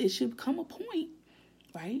yourself, it should come a point,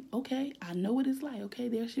 right? Okay, I know what it's like. Okay,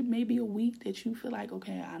 there should maybe a week that you feel like,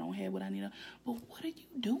 okay, I don't have what I need. But what are you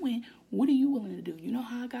doing? What are you willing to do? You know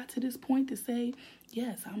how I got to this point to say,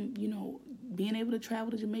 yes, I'm, being able to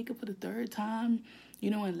travel to Jamaica for the 3rd time,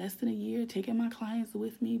 in less than a year, taking my clients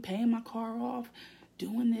with me, paying my car off,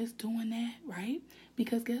 doing this, doing that, right?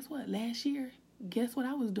 Because guess what? Last year, guess what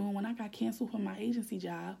I was doing when I got canceled from my agency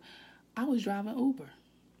job? I was driving Uber.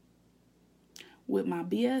 With my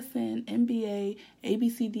BSN, MBA,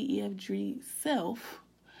 ABCDEFG self,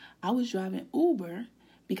 I was driving Uber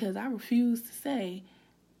because I refused to say,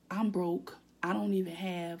 I'm broke. I don't even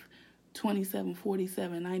have $27,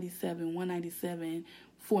 $47, $97, $197,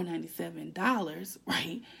 $497,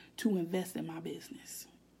 right, to invest in my business.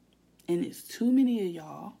 And it's too many of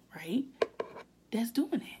y'all, right, that's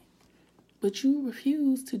doing it. But you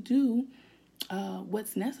refuse to do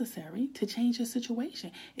what's necessary to change your situation.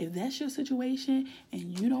 If that's your situation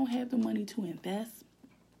and you don't have the money to invest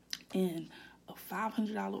in a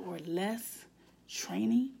 $500 or less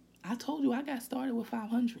training, I told you I got started with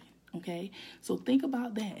 $500. Okay, so think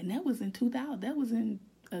about that. And that was in 2000. That was in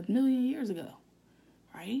a million years ago,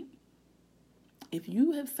 right? If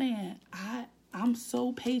you have saying I'm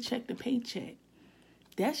so paycheck to paycheck,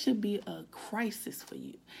 that should be a crisis for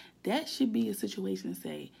you. That should be a situation to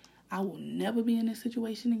say, I will never be in this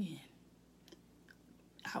situation again.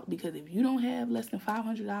 Because if you don't have less than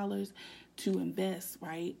 $500 to invest,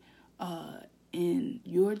 right, in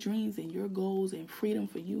your dreams and your goals and freedom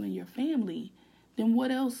for you and your family, then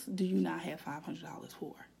what else do you not have $500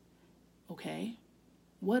 for? Okay?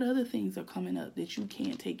 What other things are coming up that you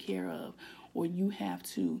can't take care of or you have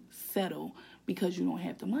to settle because you don't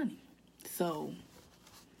have the money? So,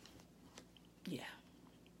 yeah.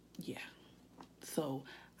 So,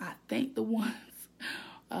 I thank the ones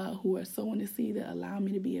who are sowing the seed that allow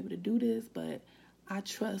me to be able to do this, but I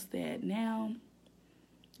trust that now,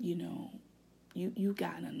 you've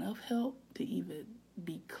gotten enough help to either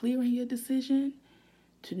be clear in your decision,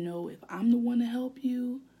 to know if I'm the one to help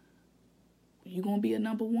you, you're going to be a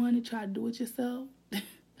number one and try to do it yourself.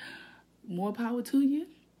 More power to you,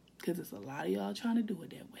 because there's a lot of y'all trying to do it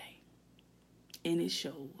that way. And it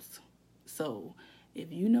shows. So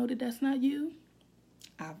if you know that that's not you,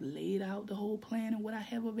 I've laid out the whole plan and what I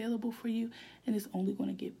have available for you, and it's only going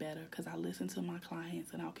to get better because I listen to my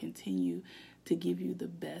clients, and I'll continue to give you the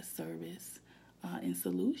best service and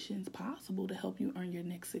solutions possible to help you earn your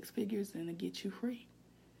next 6 figures and to get you free.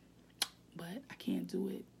 But I can't do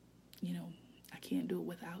it, I can't do it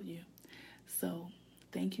without you. So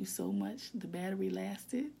thank you so much. The battery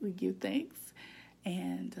lasted. We give thanks,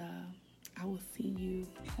 and I will see you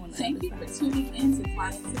on the Thank other you side. for tuning in to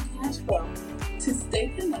Clients and Cash Flow. To stay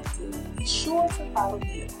connected, be sure to follow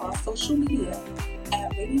me across social media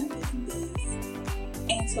at Radiant Living Biz.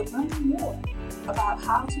 And to learn more about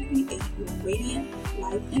how to create your radiant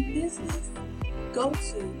life and business, go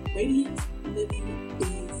to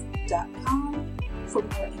radiantlivingbiz.com for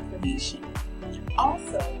more information.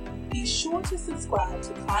 Also, be sure to subscribe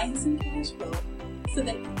to Clients and Cash Flow so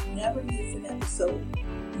that you never miss an episode.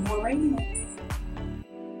 More radiance.